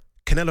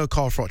 Canelo,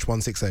 Carl Froch,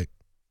 168.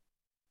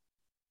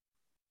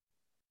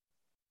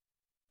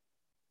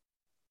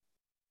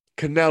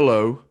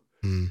 Canelo,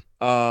 in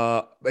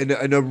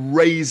a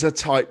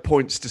razor-tight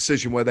points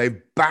decision where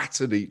they've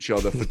battered each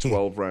other for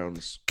 12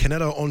 rounds.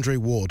 Canelo, Andre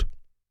Ward.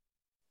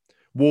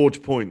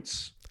 Ward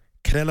points.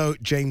 Canelo,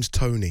 James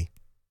Toney.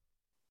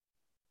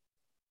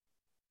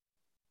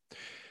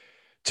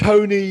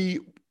 Toney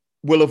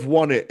will have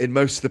won it in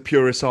most of the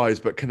purest eyes,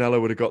 but Canelo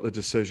would have got the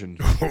decision.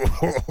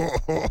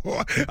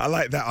 I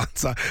like that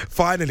answer.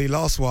 Finally,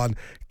 last one.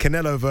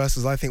 Canelo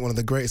versus, I think, one of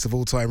the greatest of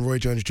all time, Roy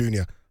Jones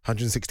Jr.,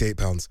 168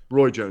 pounds.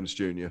 Roy Jones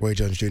Jr. Roy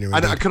Jones Jr.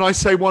 And can I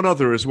say one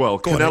other as well?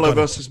 Go Canelo on.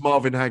 versus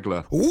Marvin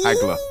Hagler.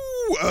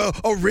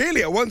 Oh,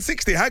 really? At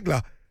 160,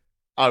 Hagler?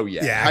 Oh,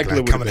 yeah. Yeah,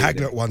 Hagler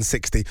Hagler at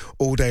 160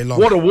 all day long.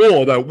 What a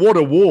war, though. What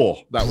a war.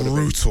 That would have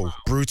been.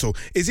 Brutal.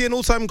 Is he an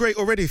all-time great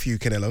already for you,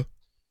 Canelo?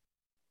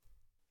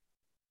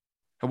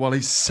 Well,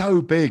 he's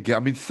so big. I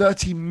mean,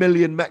 30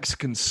 million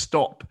Mexicans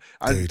stop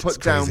and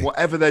put down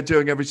whatever they're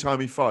doing every time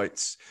he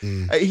fights.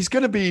 He's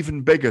going to be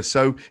even bigger.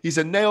 So he's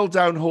a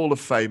nailed-down Hall of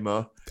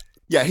Famer.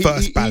 Yeah,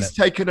 he's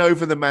taken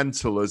over the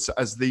mantle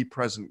as the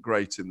present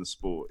great in the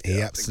sport.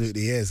 He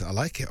absolutely is. I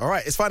like it. All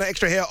right, it's Fight Night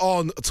Extra here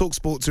on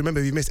TalkSport. So remember,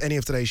 if you missed any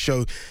of today's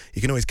show,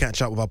 you can always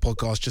catch up with our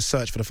podcast. Just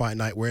search for The Fight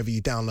Night wherever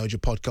you download your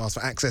podcast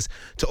for access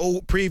to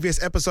all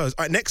previous episodes.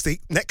 All right,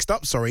 next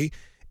up,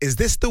 is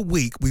this the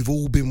week we've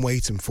all been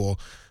waiting for?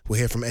 We'll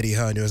hear from Eddie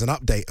Hearn, who has a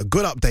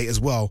good update as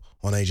well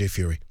on AJ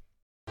Fury.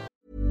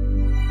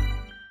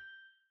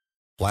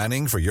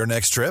 Planning for your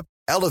next trip?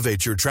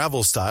 Elevate your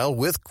travel style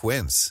with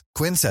Quince.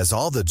 Quince has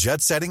all the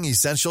jet-setting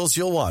essentials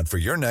you'll want for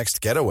your next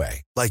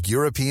getaway, like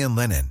European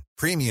linen,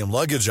 premium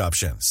luggage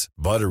options,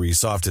 buttery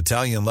soft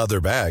Italian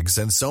leather bags,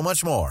 and so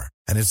much more.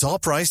 And it's all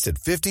priced at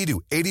 50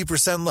 to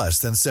 80% less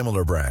than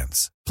similar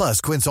brands.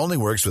 Plus, Quince only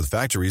works with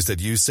factories that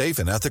use safe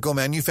and ethical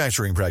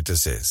manufacturing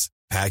practices.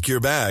 Pack your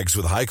bags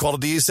with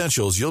high-quality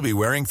essentials you'll be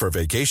wearing for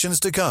vacations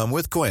to come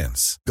with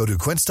Quince. Go to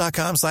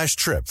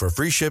quince.com/trip for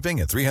free shipping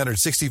and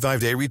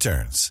 365-day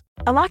returns.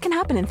 A lot can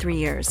happen in 3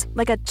 years,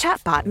 like a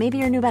chatbot may be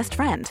your new best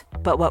friend.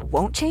 But what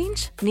won't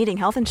change? Needing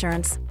health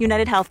insurance.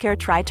 United Healthcare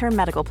Tri-Term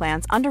Medical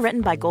Plans,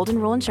 underwritten by Golden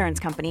Rule Insurance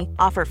Company,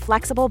 offer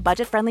flexible,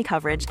 budget-friendly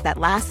coverage that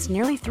lasts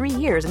nearly 3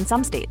 years in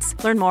some states.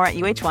 Learn more at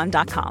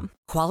uh1.com.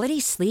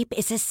 Quality sleep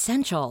is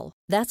essential.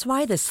 That's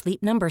why the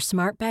Sleep Number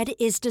Smart Bed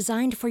is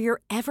designed for your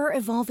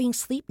ever-evolving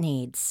sleep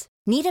needs.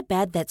 Need a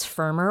bed that's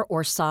firmer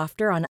or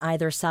softer on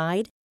either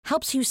side?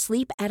 Helps you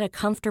sleep at a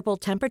comfortable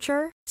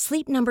temperature?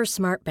 Sleep Number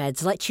Smart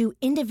Beds let you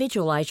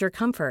individualize your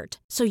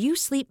comfort, so you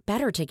sleep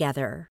better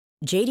together.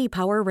 J.D.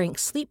 Power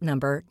ranks Sleep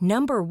Number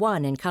number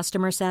 1 in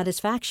customer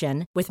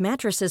satisfaction with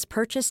mattresses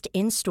purchased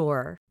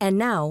in-store. And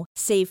now,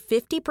 save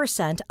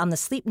 50% on the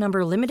Sleep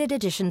Number Limited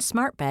Edition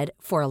Smart Bed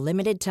for a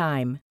limited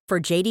time. For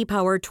J.D.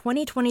 Power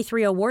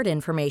 2023 award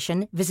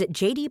information, visit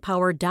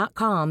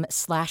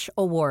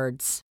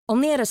jdpower.com/awards.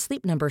 Only at a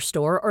Sleep Number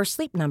store or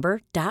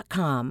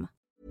sleepnumber.com.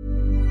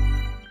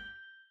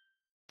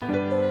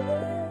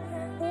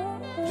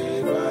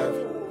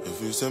 If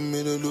you send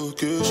me the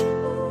location,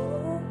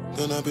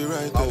 then I'll be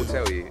right there. I will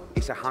tell you,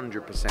 it's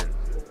 100%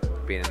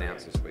 being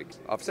announced this week.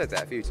 I've said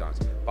that a few times,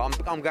 but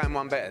I'm going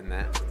one better than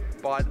that.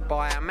 By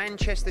our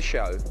Manchester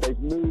show. They've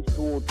moved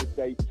towards the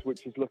dates,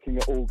 which is looking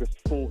at August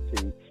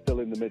 14th,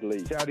 still in the Middle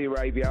East. Saudi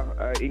Arabia,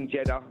 in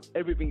Jeddah,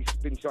 everything's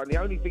been signed. The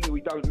only thing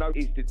we don't know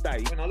is the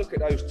date. When I look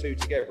at those two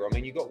together, I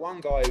mean, you've got one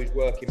guy who's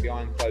working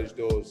behind closed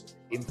doors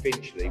in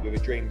Finchley with a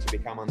dream to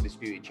become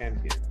undisputed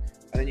champion.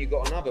 And then you've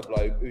got another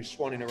bloke who's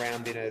swanning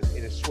around in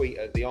a suite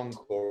at the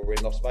Encore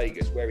in Las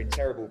Vegas, wearing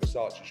terrible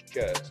Versace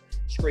shirts,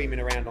 screaming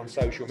around on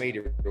social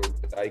media all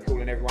day,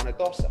 calling everyone a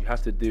dosser. You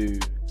have to do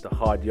the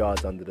hard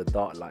yards under the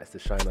dark lights to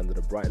shine under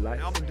the bright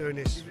lights. I've been doing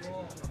this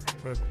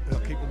for, I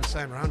keep on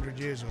saying, 100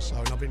 years or so,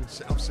 and I've been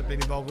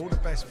involved with all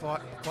the best quite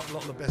a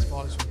lot of the best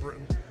fighters from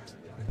Britain.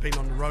 We've been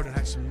on the road and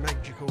had some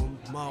magical,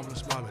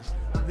 marvellous moments.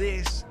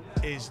 This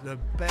is the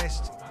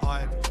best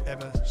I've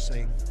ever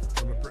seen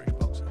from a British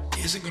boxer.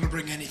 He isn't going to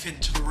bring anything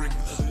to the ring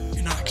that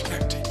you're not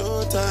expecting.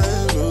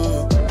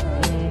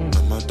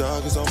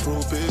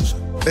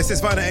 This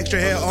is Fight Night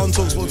Extra here on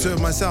TalkSport 2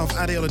 with myself,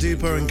 Adi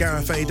Oladipo and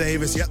Gareth A.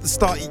 Davis. You at the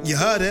start, you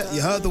heard it.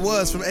 You heard the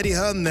words from Eddie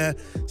Hearn there,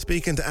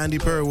 speaking to Andy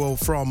Purwell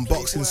from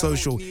Boxing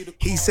Social.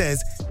 He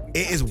says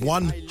it is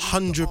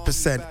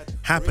 100%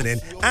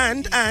 happening.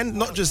 And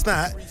not just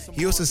that,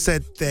 he also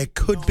said there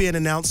could be an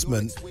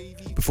announcement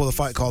before the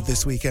fight card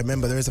this weekend.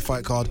 Remember, there is a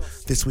fight card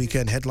this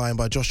weekend headlined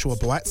by Joshua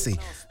Buatsi,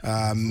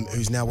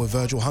 who's now with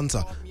Virgil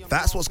Hunter.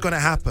 That's what's going to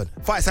happen.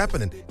 Fight's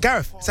happening.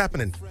 Gareth, it's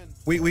happening.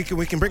 We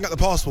can bring up the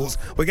passports.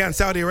 We're going to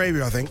Saudi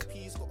Arabia, I think.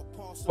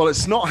 Well,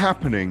 it's not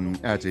happening,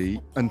 Addy,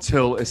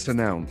 until it's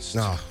announced.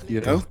 No,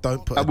 you know,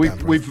 don't put it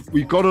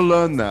we've got to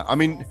learn that. I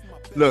mean,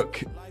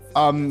 look,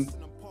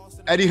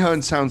 Eddie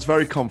Hearn sounds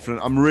very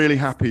confident. I'm really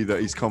happy that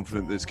he's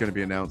confident that it's going to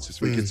be announced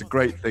this week. It's a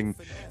great thing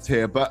to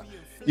hear. But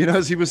you know,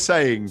 as he was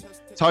saying,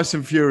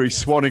 Tyson Fury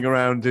swanning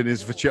around in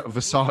his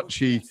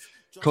Versace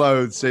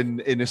clothes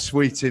in a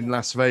suite in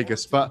Las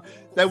Vegas. But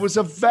there was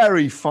a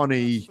very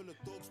funny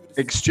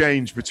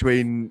exchange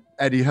between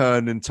Eddie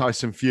Hearn and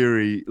Tyson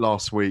Fury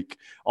last week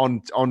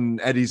on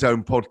Eddie's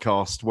own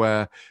podcast,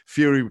 where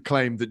Fury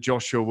claimed that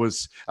Joshua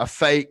was a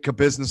fake, a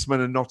businessman,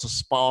 and not a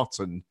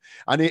Spartan.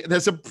 And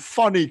there's a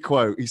funny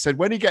quote. He said,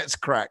 when he gets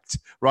cracked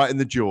right in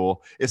the jaw,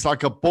 it's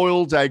like a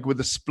boiled egg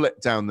with a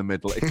split down the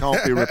middle. It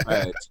can't be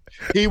repaired.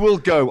 He will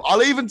go.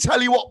 I'll even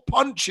tell you what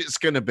punch it's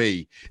going to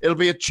be. It'll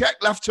be a check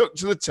left hook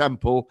to the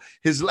temple.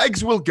 His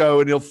legs will go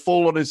and he'll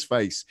fall on his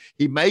face.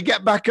 He may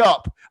get back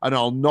up and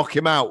I'll knock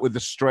him out with a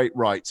straight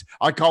right.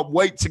 I can't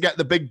wait to get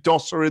the big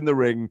dosser in the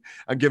ring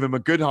and give him a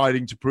good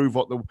hiding to prove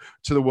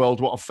to the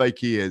world what a fake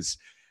he is.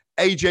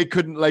 AJ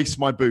couldn't lace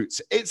my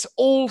boots. It's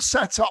all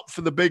set up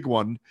for the big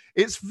one.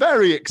 It's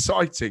very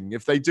exciting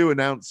if they do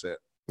announce it.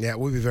 Yeah, it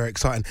will be very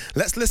exciting.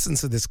 Let's listen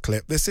to this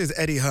clip. This is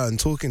Eddie Hearn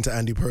talking to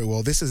Andy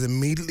Purwell. This is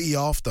immediately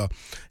after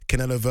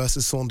Canelo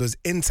versus Saunders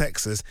in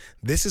Texas.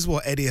 This is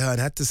what Eddie Hearn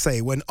had to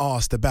say when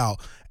asked about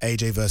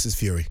AJ versus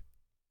Fury.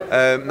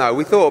 No,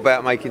 we thought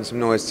about making some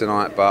noise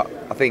tonight, but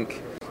I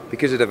think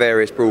because of the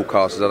various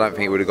broadcasters, I don't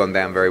think it would have gone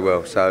down very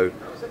well. So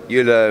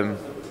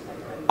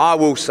I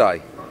will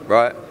say,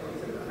 right,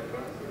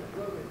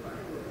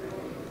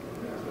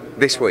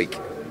 this week,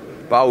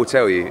 but I will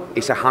tell you,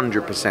 it's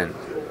 100%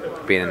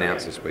 being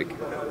announced this week.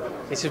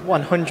 This is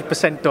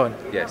 100% done?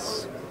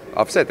 Yes.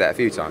 I've said that a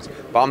few times,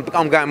 but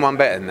I'm going one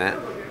better than that.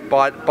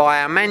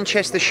 By our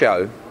Manchester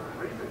show.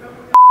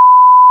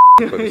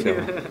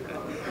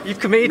 You've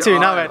committed to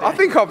now, Ed. I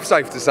think I'm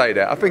safe to say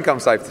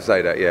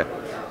that. Yeah.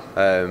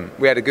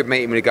 We had a good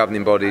meeting with the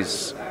governing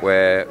bodies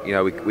where, you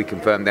know, we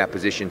confirmed our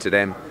position to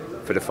them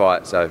for the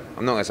fight. So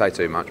I'm not going to say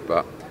too much,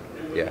 but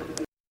yeah.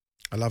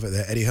 I love it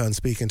there. Eddie Hearn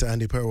speaking to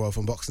Andy Purwell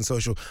from Boxing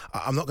Social.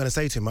 I'm not going to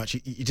say too much.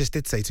 You just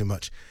did say too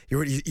much.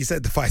 You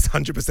said the fight's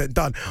 100%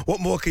 done. What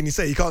more can you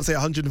say? You can't say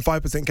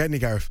 105%, can you,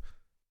 Gareth?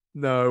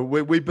 No,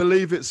 we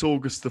believe it's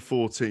August the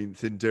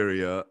 14th in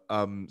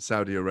Diriyah,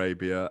 Saudi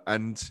Arabia.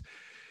 And,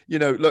 you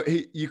know, look,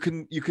 you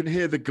can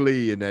hear the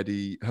glee in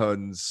Eddie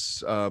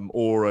Hearn's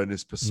aura and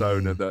his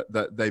persona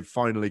that they've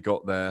finally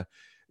got there.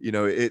 You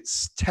know,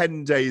 it's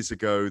 10 days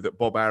ago that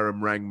Bob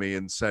Arum rang me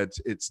and said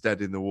it's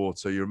dead in the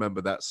water. You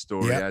remember that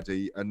story, yep.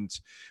 Eddie? And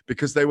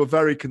because they were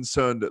very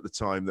concerned at the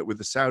time that with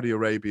the Saudi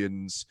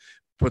Arabians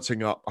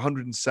putting up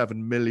 £107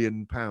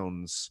 million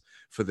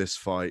for this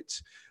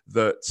fight,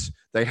 that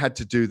they had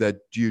to do their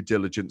due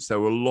diligence. There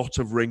were a lot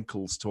of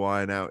wrinkles to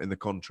iron out in the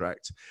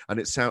contract. And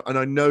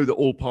I know that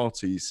all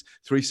parties,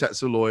 3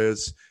 sets of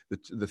lawyers,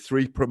 the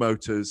 3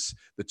 promoters,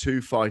 the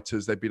 2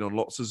 fighters, they've been on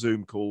lots of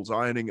Zoom calls,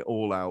 ironing it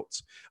all out.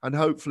 And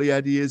hopefully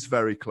Eddie is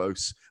very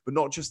close. But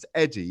not just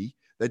Eddie,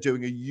 they're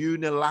doing a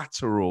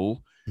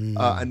unilateral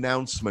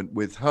announcement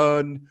with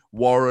Hearn,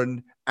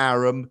 Warren,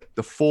 Arum,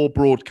 the 4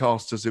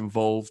 broadcasters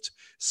involved,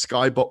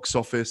 Sky Box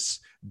Office,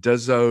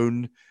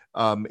 DAZN,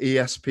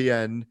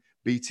 ESPN,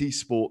 BT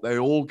Sport. They're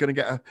all going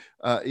to get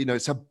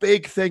it's a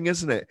big thing,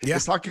 isn't it? Yeah.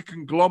 It's like a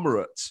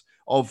conglomerate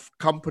of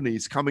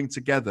companies coming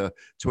together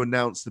to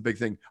announce the big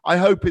thing. I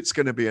hope it's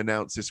going to be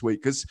announced this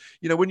week because,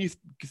 you know, when you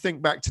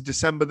think back to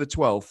December the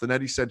 12th and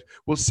Eddie said,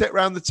 we'll sit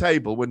around the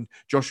table when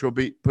Joshua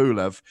beat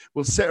Pulev,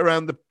 we'll sit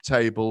around the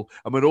table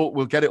and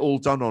we'll get it all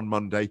done on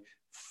Monday.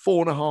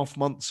 4.5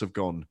 months have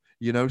gone,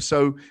 you know,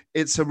 so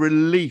it's a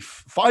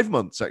relief. 5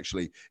 months,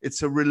 actually.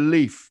 It's a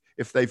relief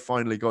if they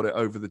finally got it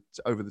over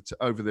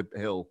the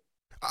hill.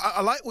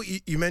 I like what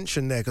you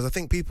mentioned there because I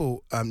think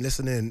people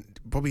listening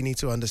probably need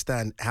to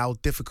understand how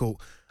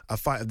difficult a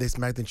fight of this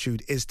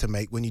magnitude is to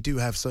make when you do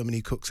have so many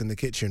cooks in the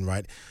kitchen,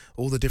 right?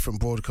 All the different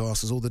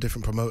broadcasters, all the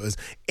different promoters.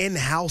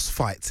 In-house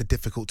fights are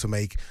difficult to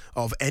make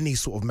of any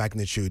sort of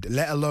magnitude,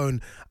 let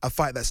alone a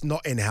fight that's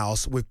not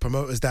in-house with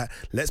promoters that,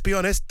 let's be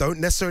honest, don't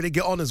necessarily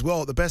get on as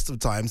well at the best of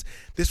times.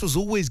 This was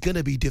always going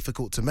to be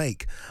difficult to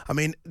make. I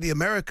mean, the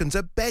Americans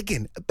are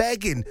begging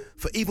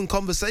for even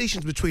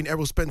conversations between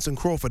Errol Spence and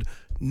Crawford,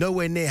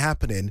 nowhere near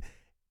happening.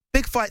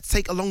 Big fights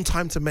take a long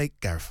time to make,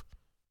 Gareth.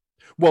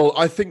 Well,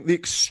 I think the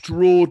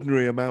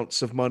extraordinary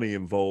amounts of money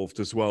involved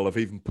as well have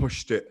even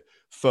pushed it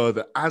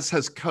further, as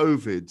has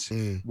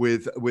COVID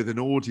with an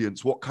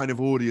audience. What kind of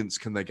audience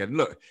can they get? And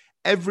look,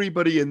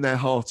 everybody in their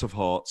heart of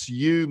hearts,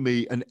 you,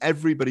 me, and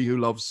everybody who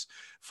loves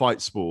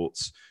fight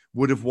sports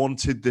would have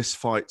wanted this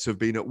fight to have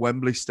been at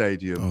Wembley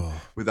Stadium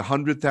with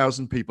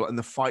 100,000 people and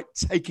the fight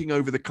taking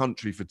over the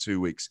country for 2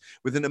 weeks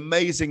with an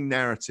amazing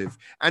narrative.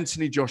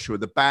 Anthony Joshua,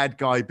 the bad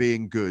guy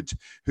being good,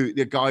 the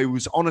guy who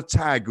was on a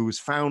tag, who was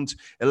found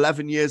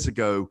 11 years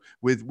ago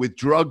with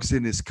drugs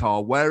in his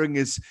car, wearing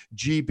his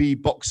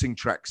GB boxing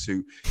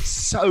tracksuit.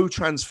 So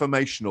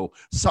transformational,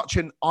 such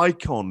an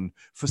icon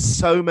for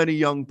so many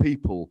young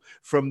people,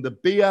 from the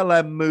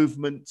BLM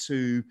movement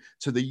to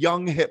the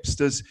young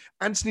hipsters.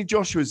 Anthony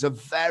Joshua is a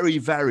very,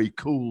 very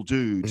cool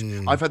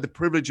dude. I've had the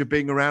privilege of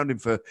being around him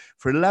for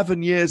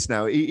 11 years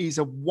now. He's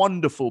a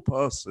wonderful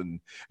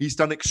person. He's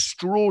done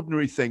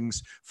extraordinary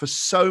things for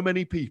so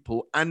many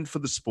people and for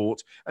the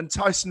sport. And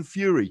Tyson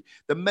Fury,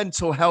 the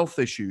mental health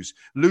issues,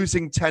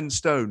 losing 10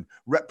 stone,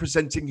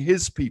 representing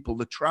his people,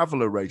 the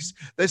Traveller race.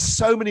 There's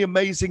so many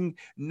amazing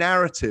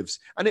narratives,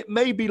 and it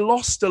may be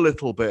lost a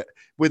little bit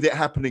with it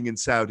happening in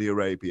Saudi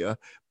Arabia.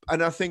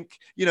 And I think,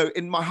 you know,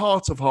 in my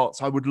heart of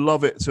hearts, I would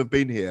love it to have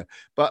been here.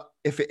 But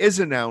if it is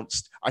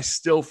announced, I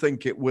still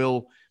think it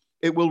will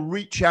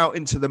reach out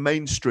into the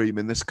mainstream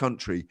in this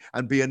country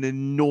and be an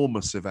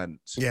enormous event.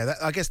 Yeah,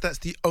 I guess that's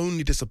the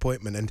only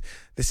disappointment. And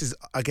this is,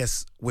 I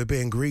guess, we're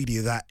being greedy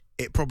that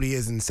it probably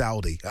is in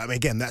Saudi. I mean,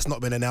 again, that's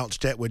not been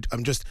announced yet.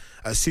 I'm just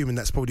assuming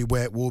that's probably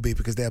where it will be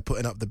because they're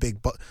putting up the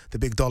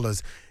big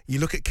dollars.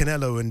 You look at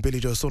Canelo and Billy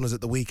Joe Saunders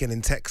at the weekend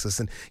in Texas,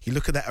 and you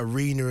look at that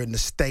arena and the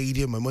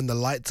stadium, and when the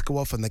lights go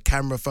off and the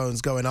camera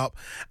phones going up.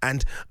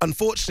 And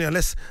unfortunately,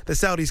 unless the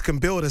Saudis can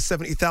build a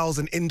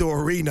 70,000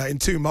 indoor arena in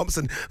 2 months,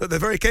 and that they're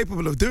very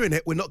capable of doing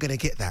it, we're not going to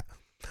get that.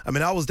 I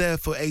mean, I was there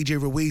for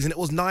AJ Ruiz, and it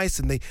was nice,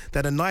 and they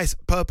had a nice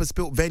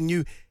purpose-built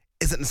venue.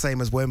 Isn't the same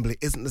as Wembley,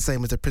 isn't the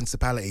same as the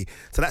Principality.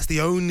 So that's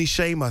the only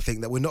shame, I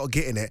think, that we're not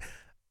getting it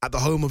at the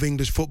home of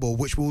English football,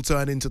 which will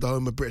turn into the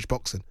home of British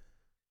boxing.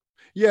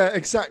 Yeah,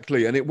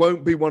 exactly. And it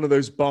won't be one of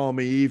those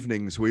balmy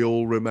evenings we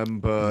all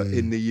remember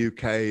in the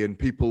UK, and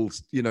people,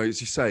 you know,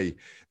 as you say,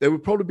 there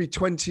would probably be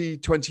 20,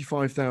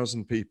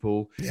 25,000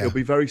 people. Yeah. It'll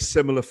be very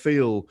similar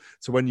feel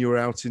to when you were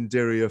out in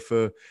Diriyah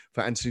for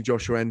Anthony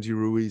Joshua, Andy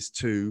Ruiz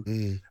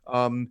too.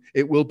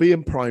 It will be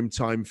in prime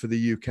time for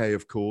the UK,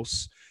 of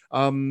course.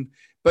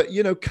 But,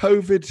 you know,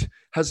 COVID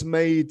has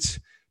made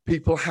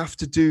people have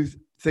to do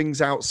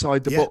things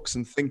outside the box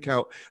and think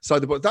outside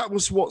the box. That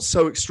was what's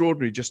so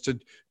extraordinary, just to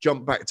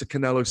jump back to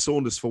Canelo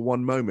Saunders for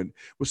one moment,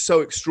 was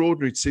so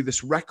extraordinary to see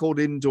this record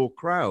indoor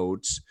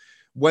crowds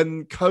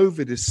when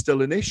COVID is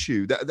still an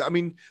issue. I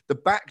mean, the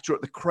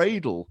backdrop, the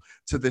cradle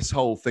to this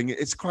whole thing,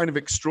 it's kind of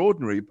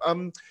extraordinary.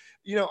 I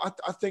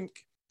think,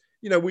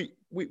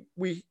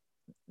 we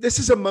this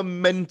is a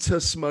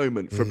momentous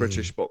moment for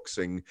British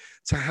boxing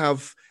to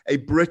have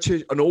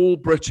an all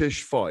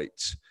British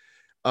fight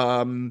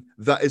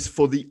that is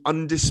for the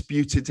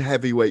undisputed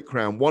heavyweight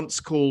crown, once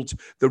called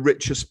the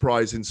richest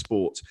prize in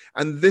sport.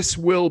 And this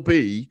will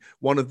be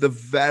one of the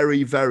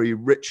very, very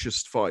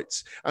richest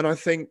fights. And I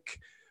think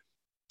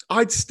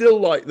I'd still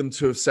like them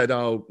to have said,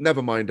 oh,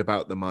 never mind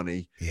about the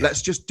money. Yeah.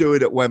 Let's just do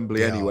it at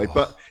Wembley anyway.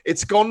 But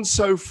it's gone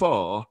so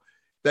far.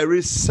 There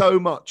is so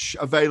much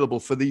available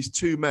for these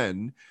two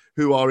men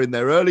who are in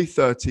their early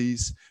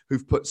 30s,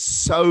 who've put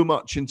so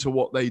much into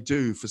what they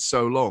do for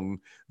so long,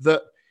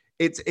 that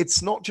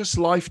it's not just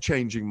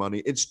life-changing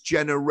money, it's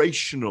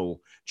generational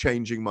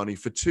changing money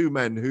for two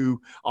men who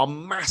are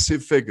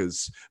massive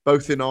figures,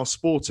 both in our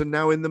sport and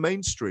now in the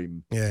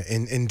mainstream. Yeah,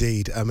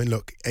 indeed. I mean,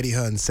 look, Eddie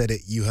Hearn said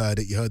it, you heard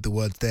it, you heard the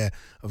words there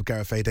of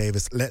Gareth A.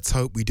 Davis. Let's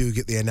hope we do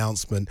get the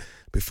announcement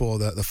before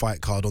the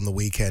fight card on the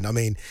weekend. I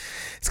mean,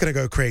 it's going to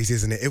go crazy,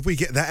 isn't it? If we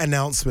get that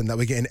announcement that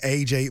we're getting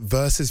AJ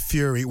versus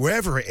Fury,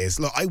 wherever it is,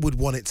 look, I would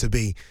want it to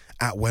be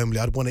at Wembley.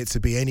 I'd want it to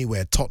be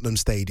anywhere, Tottenham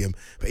Stadium.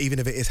 But even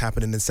if it is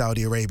happening in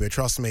Saudi Arabia,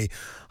 trust me,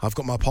 I've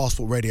got my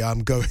passport ready.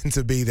 I'm going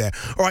to be there.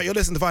 All right, you're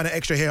listening to Fight Night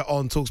Extra here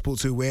on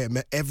TalkSport 2, where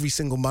every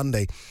single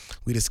Monday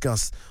we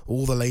discuss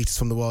all the latest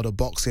from the world of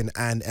boxing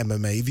and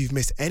MMA. If you've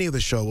missed any of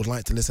the show or would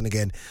like to listen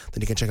again,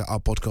 then you can check out our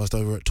podcast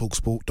over at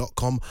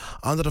talksport.com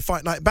under the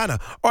Fight Night banner.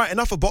 All right,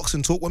 enough of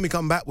boxing talk. When we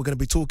come back, we're going to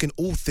be talking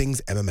all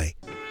things MMA.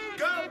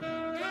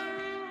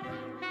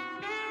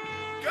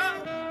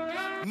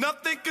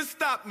 Nothing can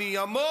stop me,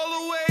 I'm all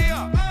the way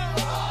up.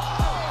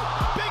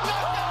 Big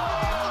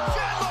knockout,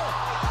 Chandler.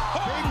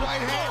 Big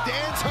right hand,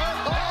 Dan's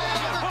hurt.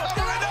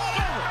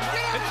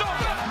 It's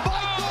over.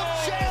 Michael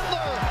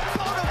Chandler,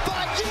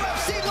 bonafide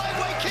UFC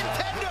lightweight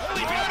contender.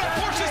 Oliveira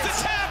forces the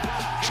tap.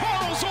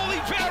 Charles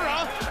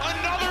Oliveira,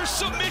 another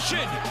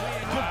submission.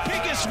 The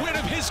biggest win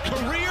of his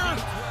career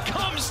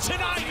comes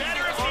tonight.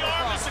 Better if the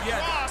arm is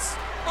across.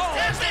 Oh,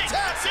 that's the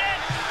tap. That's it.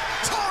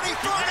 Tony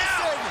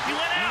Ferguson. He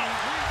went out.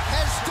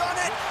 Has done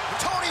it.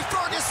 Tony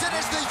Ferguson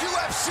is the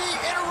UFC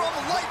interim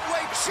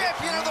lightweight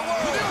champion of the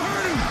world.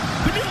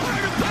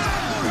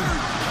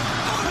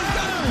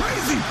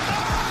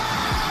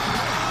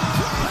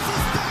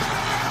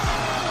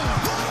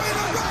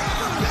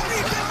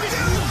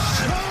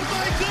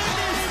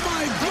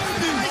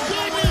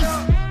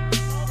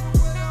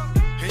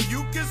 And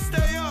you can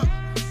stay up.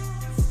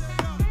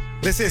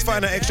 This is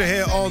Fight Night Extra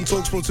here on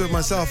TalkSport 2 with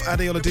myself,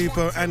 Adi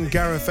Oladipo and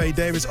Gareth A.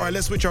 Davis. All right,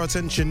 let's switch our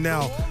attention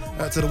now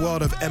to the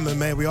world of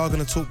MMA. We are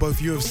going to talk both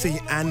UFC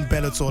and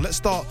Bellator. Let's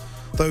start,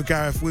 though,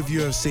 Gareth, with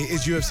UFC.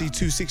 Is UFC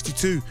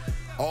 262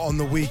 on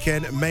the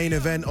weekend? Main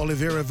event,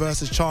 Oliveira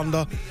versus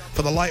Chandler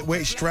for the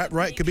lightweight strap,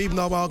 right? Khabib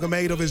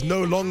Nurmagomedov is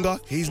no longer.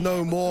 He's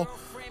no more.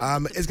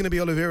 It's going to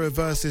be Oliveira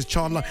versus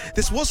Chandler.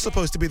 This was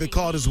supposed to be the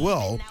card as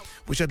well,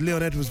 which had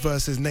Leon Edwards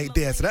versus Nate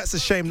Diaz. So that's a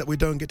shame that we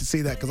don't get to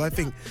see that, because I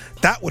think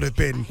that would have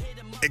been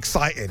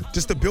exciting,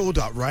 just the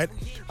build-up, right?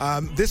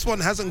 This one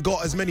hasn't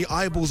got as many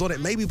eyeballs on it,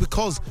 maybe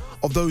because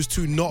of those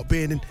two not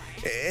being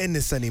in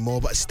this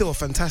anymore, but still a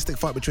fantastic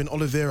fight between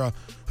Oliveira,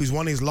 who's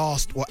won his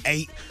last,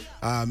 8.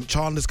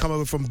 Chandler's come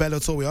over from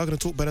Bellator. We are going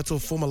to talk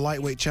Bellator, former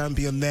lightweight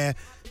champion there.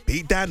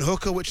 Beat Dan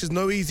Hooker, which is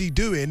no easy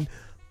doing,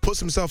 puts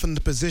himself in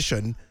the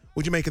position.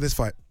 What do you make of this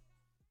fight?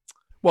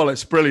 Well,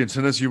 it's brilliant.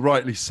 And as you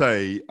rightly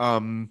say,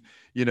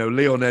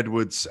 Leon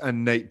Edwards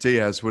and Nate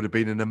Diaz would have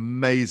been an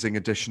amazing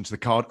addition to the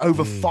card.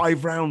 Over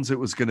 5 rounds it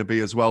was going to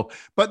be as well.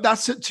 But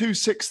that's at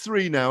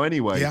 263 now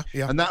anyway.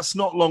 Yeah. And that's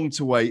not long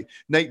to wait.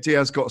 Nate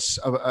Diaz got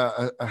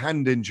a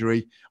hand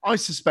injury. I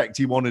suspect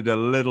he wanted a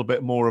little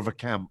bit more of a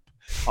camp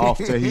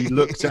after he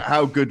looked at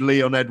how good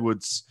Leon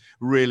Edwards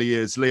really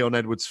is. Leon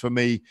Edwards, for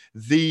me,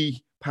 the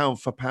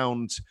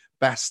pound-for-pound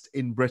best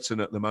in Britain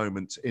at the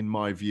moment, in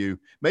my view,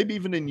 maybe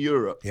even in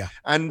Europe. Yeah.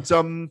 And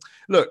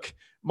look,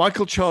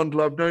 Michael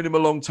Chandler, I've known him a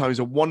long time. He's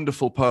a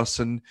wonderful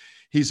person.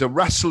 He's a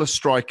wrestler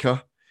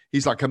striker.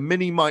 He's like a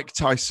mini Mike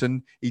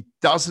Tyson. He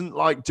doesn't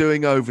like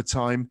doing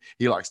overtime.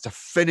 He likes to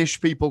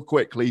finish people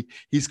quickly.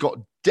 He's got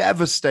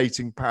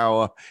devastating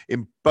power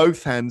in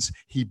both hands.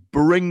 He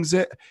brings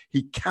it.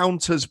 He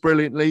counters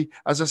brilliantly.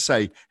 As I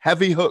say,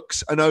 heavy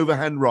hooks and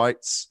overhand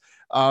rights.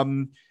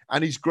 And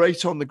he's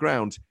great on the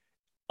ground.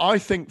 I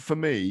think for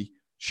me,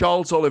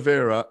 Charles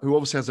Oliveira, who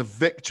obviously has a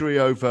victory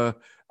over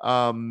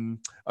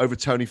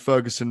Tony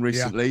Ferguson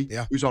recently,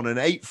 who's on an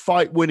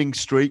 8-fight winning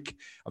streak.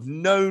 I've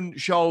known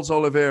Charles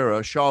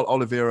Oliveira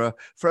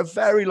for a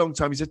very long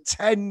time. He's a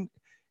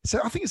So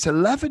I think it's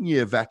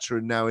 11-year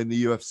veteran now in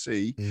the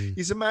UFC.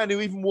 He's a man who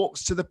even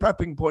walks to the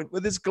prepping point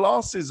with his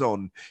glasses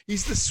on.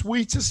 He's the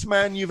sweetest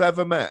man you've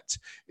ever met.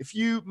 If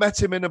you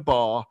met him in a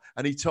bar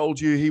and he told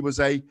you he was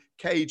a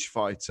cage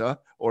fighter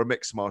or a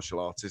mixed martial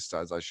artist,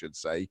 as I should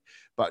say,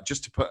 but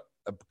just to put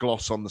a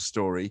gloss on the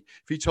story,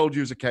 if he told you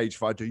he was a cage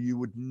fighter, you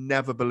would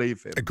never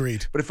believe him.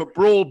 Agreed. But if a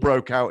brawl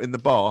broke out in the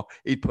bar,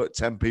 he'd put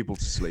 10 people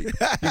to sleep.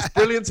 He's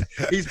brilliant.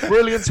 He's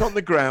brilliant on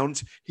the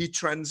ground. He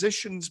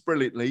transitions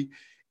brilliantly.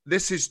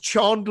 This is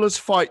Chandler's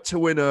fight to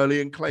win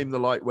early and claim the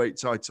lightweight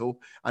title,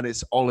 and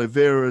it's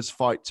Oliveira's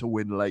fight to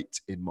win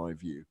late, in my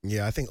view.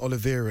 Yeah, I think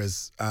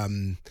Oliveira's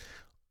comeuppance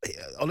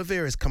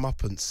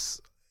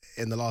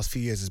in the last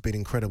few years has been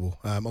incredible.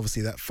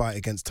 Obviously, that fight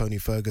against Tony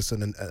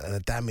Ferguson and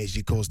the damage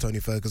he caused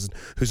Tony Ferguson,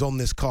 who's on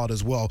this card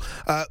as well.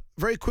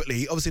 Very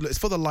quickly, obviously, look, it's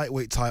for the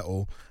lightweight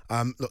title.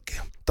 Look,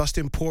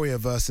 Dustin Poirier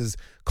versus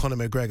Conor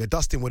McGregor.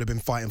 Dustin would have been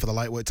fighting for the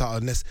lightweight title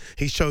unless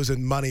he's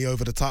chosen money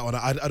over the title. And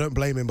I don't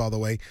blame him, by the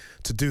way,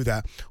 to do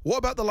that. What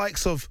about the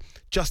likes of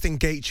Justin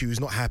Gaethje,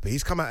 who's not happy?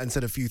 He's come out and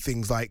said a few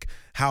things like,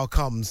 how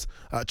comes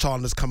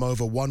Chandler's come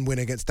over, one win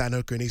against Dan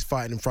Hooker, and he's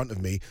fighting in front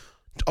of me?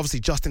 Obviously,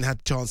 Justin had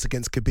a chance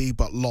against Khabib,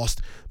 but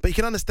lost. But you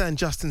can understand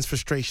Justin's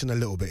frustration a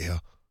little bit here.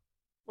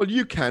 Well,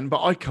 you can,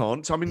 but I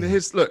can't. I mean,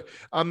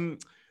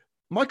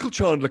 Michael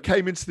Chandler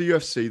came into the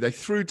UFC. They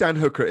threw Dan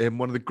Hooker at him,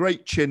 one of the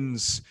great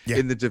chins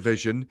in the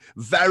division.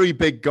 Very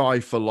big guy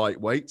for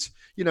lightweight.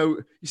 You know,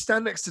 you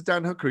stand next to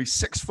Dan Hooker. He's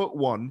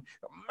 6'1",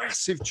 a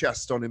massive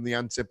chest on him, the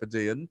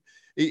Antipodean.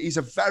 He's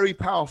a very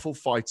powerful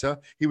fighter.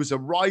 He was a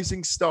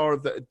rising star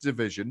of the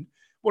division.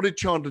 What did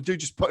Chandler do?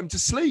 Just put him to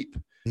sleep.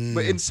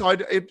 But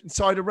inside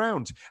a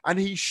round. And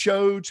he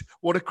showed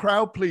what a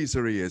crowd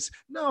pleaser he is.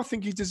 No, I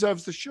think he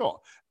deserves the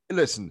shot.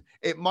 Listen,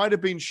 it might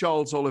have been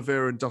Charles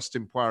Oliveira and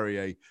Dustin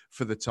Poirier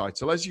for the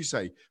title. As you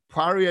say,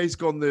 Poirier's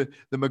gone the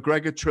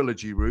McGregor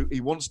trilogy route.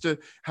 He wants to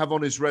have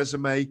on his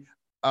resume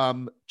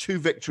 2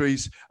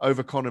 victories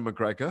over Conor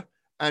McGregor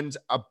and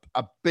a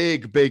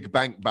big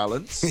bank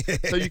balance.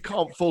 So you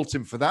can't fault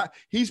him for that.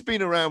 He's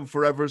been around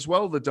forever as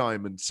well, the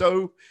Diamond.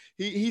 So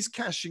he's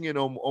cashing in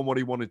on what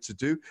he wanted to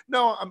do.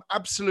 No, I'm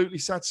absolutely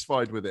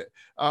satisfied with it.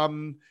 I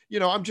think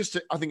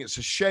it's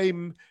a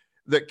shame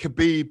that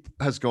Khabib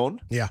has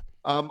gone. Yeah.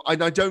 And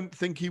I don't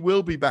think he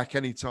will be back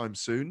anytime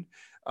soon.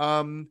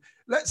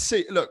 Let's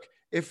see. Look,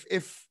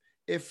 if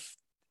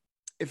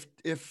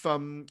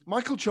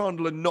Michael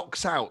Chandler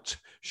knocks out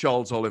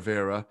Charles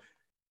Oliveira,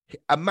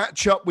 a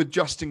matchup with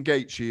Justin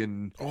Gaethje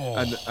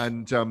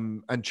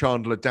and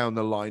Chandler down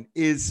the line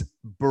is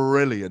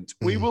brilliant.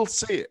 We will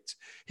see it.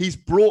 He's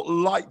brought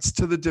lights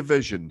to the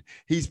division.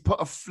 He's put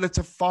lit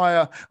a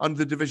fire under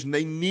the division.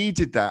 They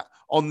needed that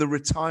on the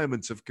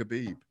retirement of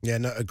Khabib. Yeah,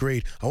 no,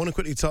 agreed. I want to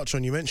quickly touch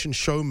on, you mentioned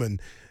showman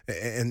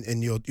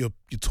in your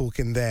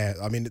talking there.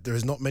 I mean, there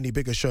is not many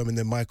bigger showmen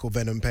than Michael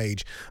Venom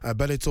Page.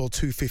 Bellator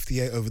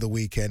 258 over the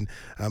weekend.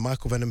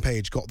 Michael Venom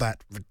Page got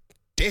that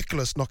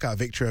ridiculous knockout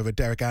victory over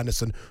Derek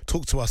Anderson.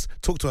 Talk to us,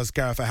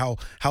 Gareth, how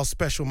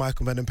special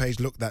Michael Venom Page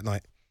looked that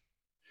night.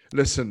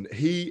 Listen,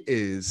 he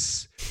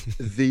is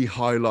the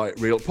highlight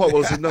reel. Well,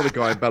 there's another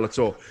guy in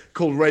Bellator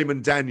called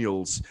Raymond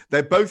Daniels.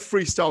 They're both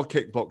freestyle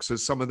kickboxers,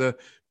 some of the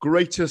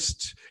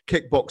greatest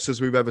kickboxers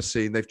we've ever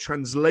seen. They've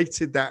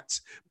translated that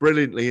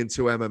brilliantly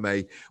into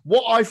MMA.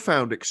 What I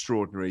found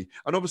extraordinary,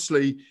 and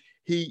obviously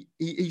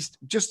he's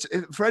just,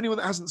 for anyone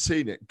that hasn't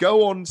seen it,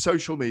 go on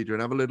social media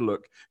and have a little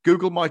look.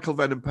 Google Michael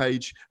Venom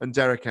Page and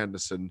Derek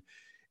Anderson.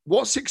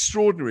 What's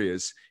extraordinary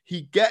is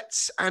he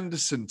gets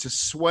Anderson to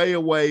sway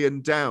away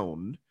and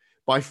down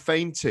by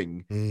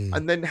feinting,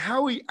 and then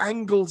how he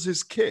angles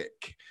his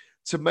kick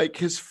to make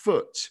his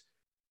foot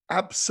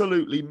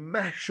absolutely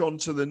mesh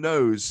onto the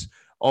nose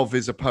of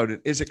his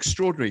opponent is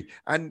extraordinary.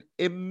 And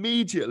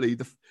immediately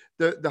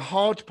the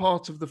hard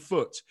part of the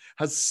foot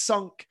has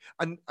sunk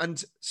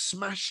and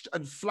smashed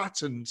and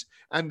flattened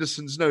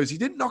Anderson's nose. He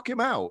didn't knock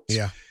him out.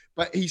 Yeah.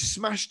 But he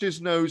smashed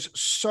his nose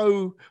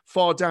so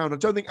far down. I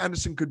don't think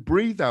Anderson could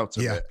breathe out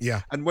of it.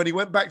 Yeah. And when he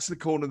went back to the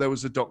corner, there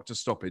was a doctor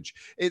stoppage.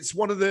 He is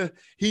one of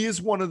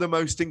the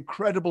most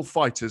incredible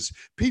fighters.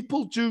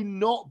 People do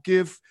not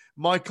give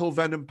Michael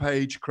Venom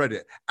Page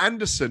credit.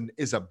 Anderson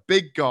is a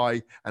big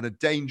guy and a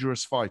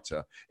dangerous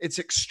fighter. It's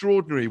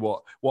extraordinary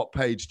what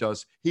Page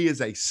does. He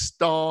is a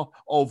star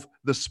of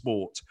the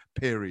sport,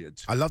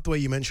 period. I love the way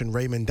you mentioned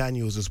Raymond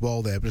Daniels as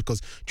well there,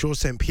 because Georges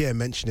St. Pierre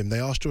mentioned him. They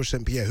asked Georges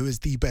St. Pierre who is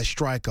the best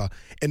striker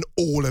in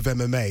all of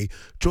MMA.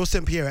 Georges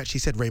St. Pierre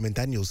actually said Raymond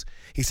Daniels.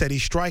 He said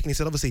he's striking. He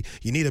said obviously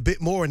you need a bit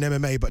more in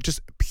MMA, but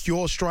just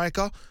pure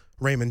striker,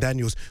 Raymond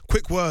Daniels.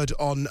 Quick word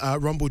on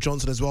Rumble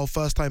Johnson as well.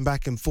 First time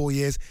back in 4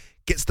 years.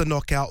 Gets the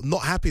knockout.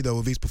 Not happy though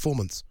with his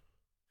performance.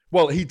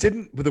 Well, he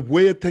didn't. But the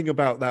weird thing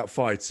about that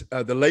fight,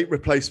 the late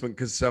replacement,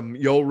 because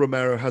Yoel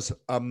Romero has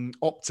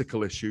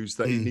optical issues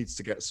that he needs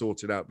to get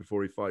sorted out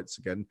before he fights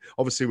again.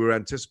 Obviously, we were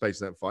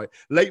anticipating that fight.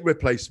 Late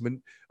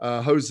replacement,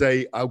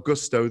 Jose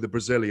Augusto, the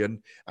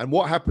Brazilian. And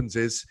what happens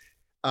is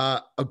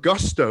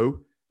Augusto,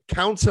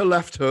 counter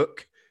left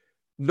hook,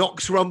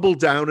 knocks Rumble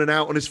down and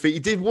out on his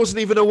feet. He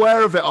wasn't even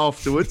aware of it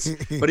afterwards,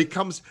 but he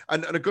comes,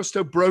 and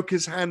Augusto broke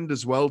his hand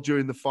as well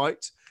during the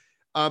fight.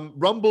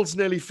 Rumble's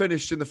nearly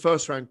finished in the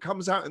first round,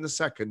 comes out in the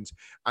second,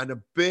 and a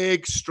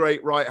big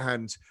straight right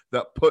hand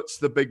that puts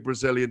the big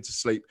Brazilian to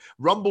sleep.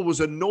 Rumble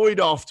was annoyed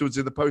afterwards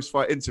in the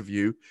post-fight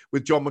interview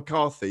with John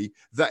McCarthy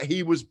that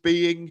he was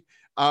being,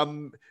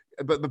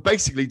 but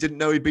basically didn't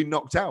know he'd been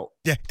knocked out.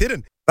 Yeah,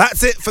 didn't.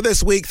 That's it for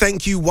this week.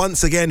 Thank you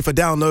once again for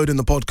downloading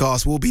the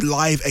podcast. We'll be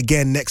live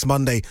again next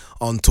Monday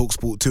on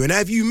TalkSport 2. And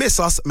if you miss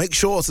us, make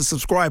sure to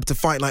subscribe to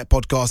Fight Night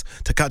Podcast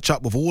to catch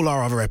up with all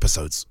our other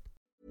episodes.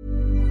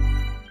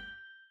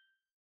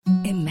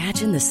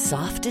 Imagine the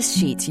softest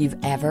sheets you've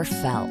ever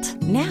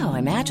felt. Now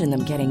imagine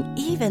them getting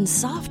even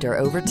softer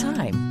over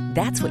time.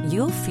 That's what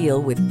you'll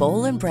feel with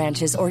Boll &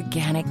 Branch's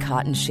organic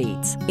cotton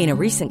sheets. In a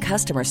recent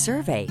customer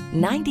survey,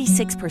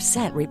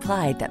 96%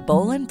 replied that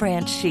Boll &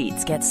 Branch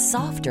sheets get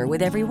softer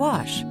with every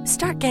wash.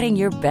 Start getting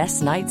your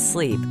best night's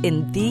sleep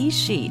in these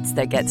sheets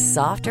that get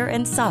softer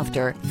and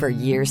softer for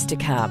years to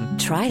come.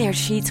 Try their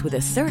sheets with a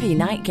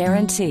 30-night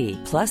guarantee.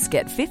 Plus,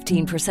 get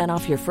 15%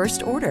 off your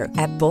first order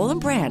at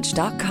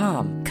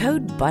bollandbranch.com.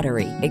 Code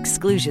BUTTERY.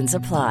 Exclusions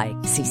apply.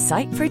 See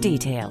site for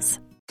details.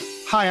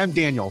 Hi, I'm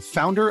Daniel,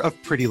 founder of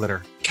Pretty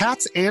Litter.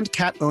 Cats and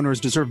cat owners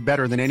deserve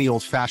better than any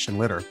old-fashioned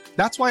litter.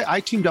 That's why I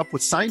teamed up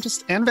with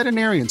scientists and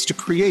veterinarians to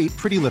create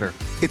Pretty Litter.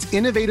 Its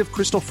innovative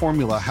crystal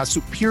formula has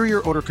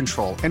superior odor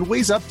control and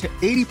weighs up to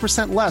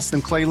 80% less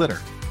than clay litter.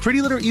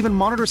 Pretty Litter even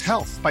monitors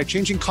health by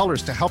changing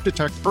colors to help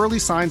detect early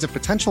signs of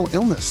potential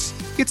illness.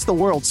 It's the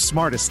world's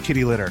smartest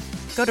kitty litter.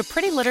 Go to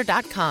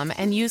prettylitter.com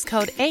and use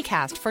code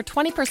ACAST for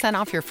 20%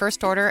 off your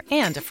first order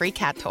and a free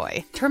cat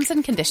toy. Terms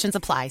and conditions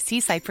apply.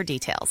 See site for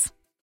details.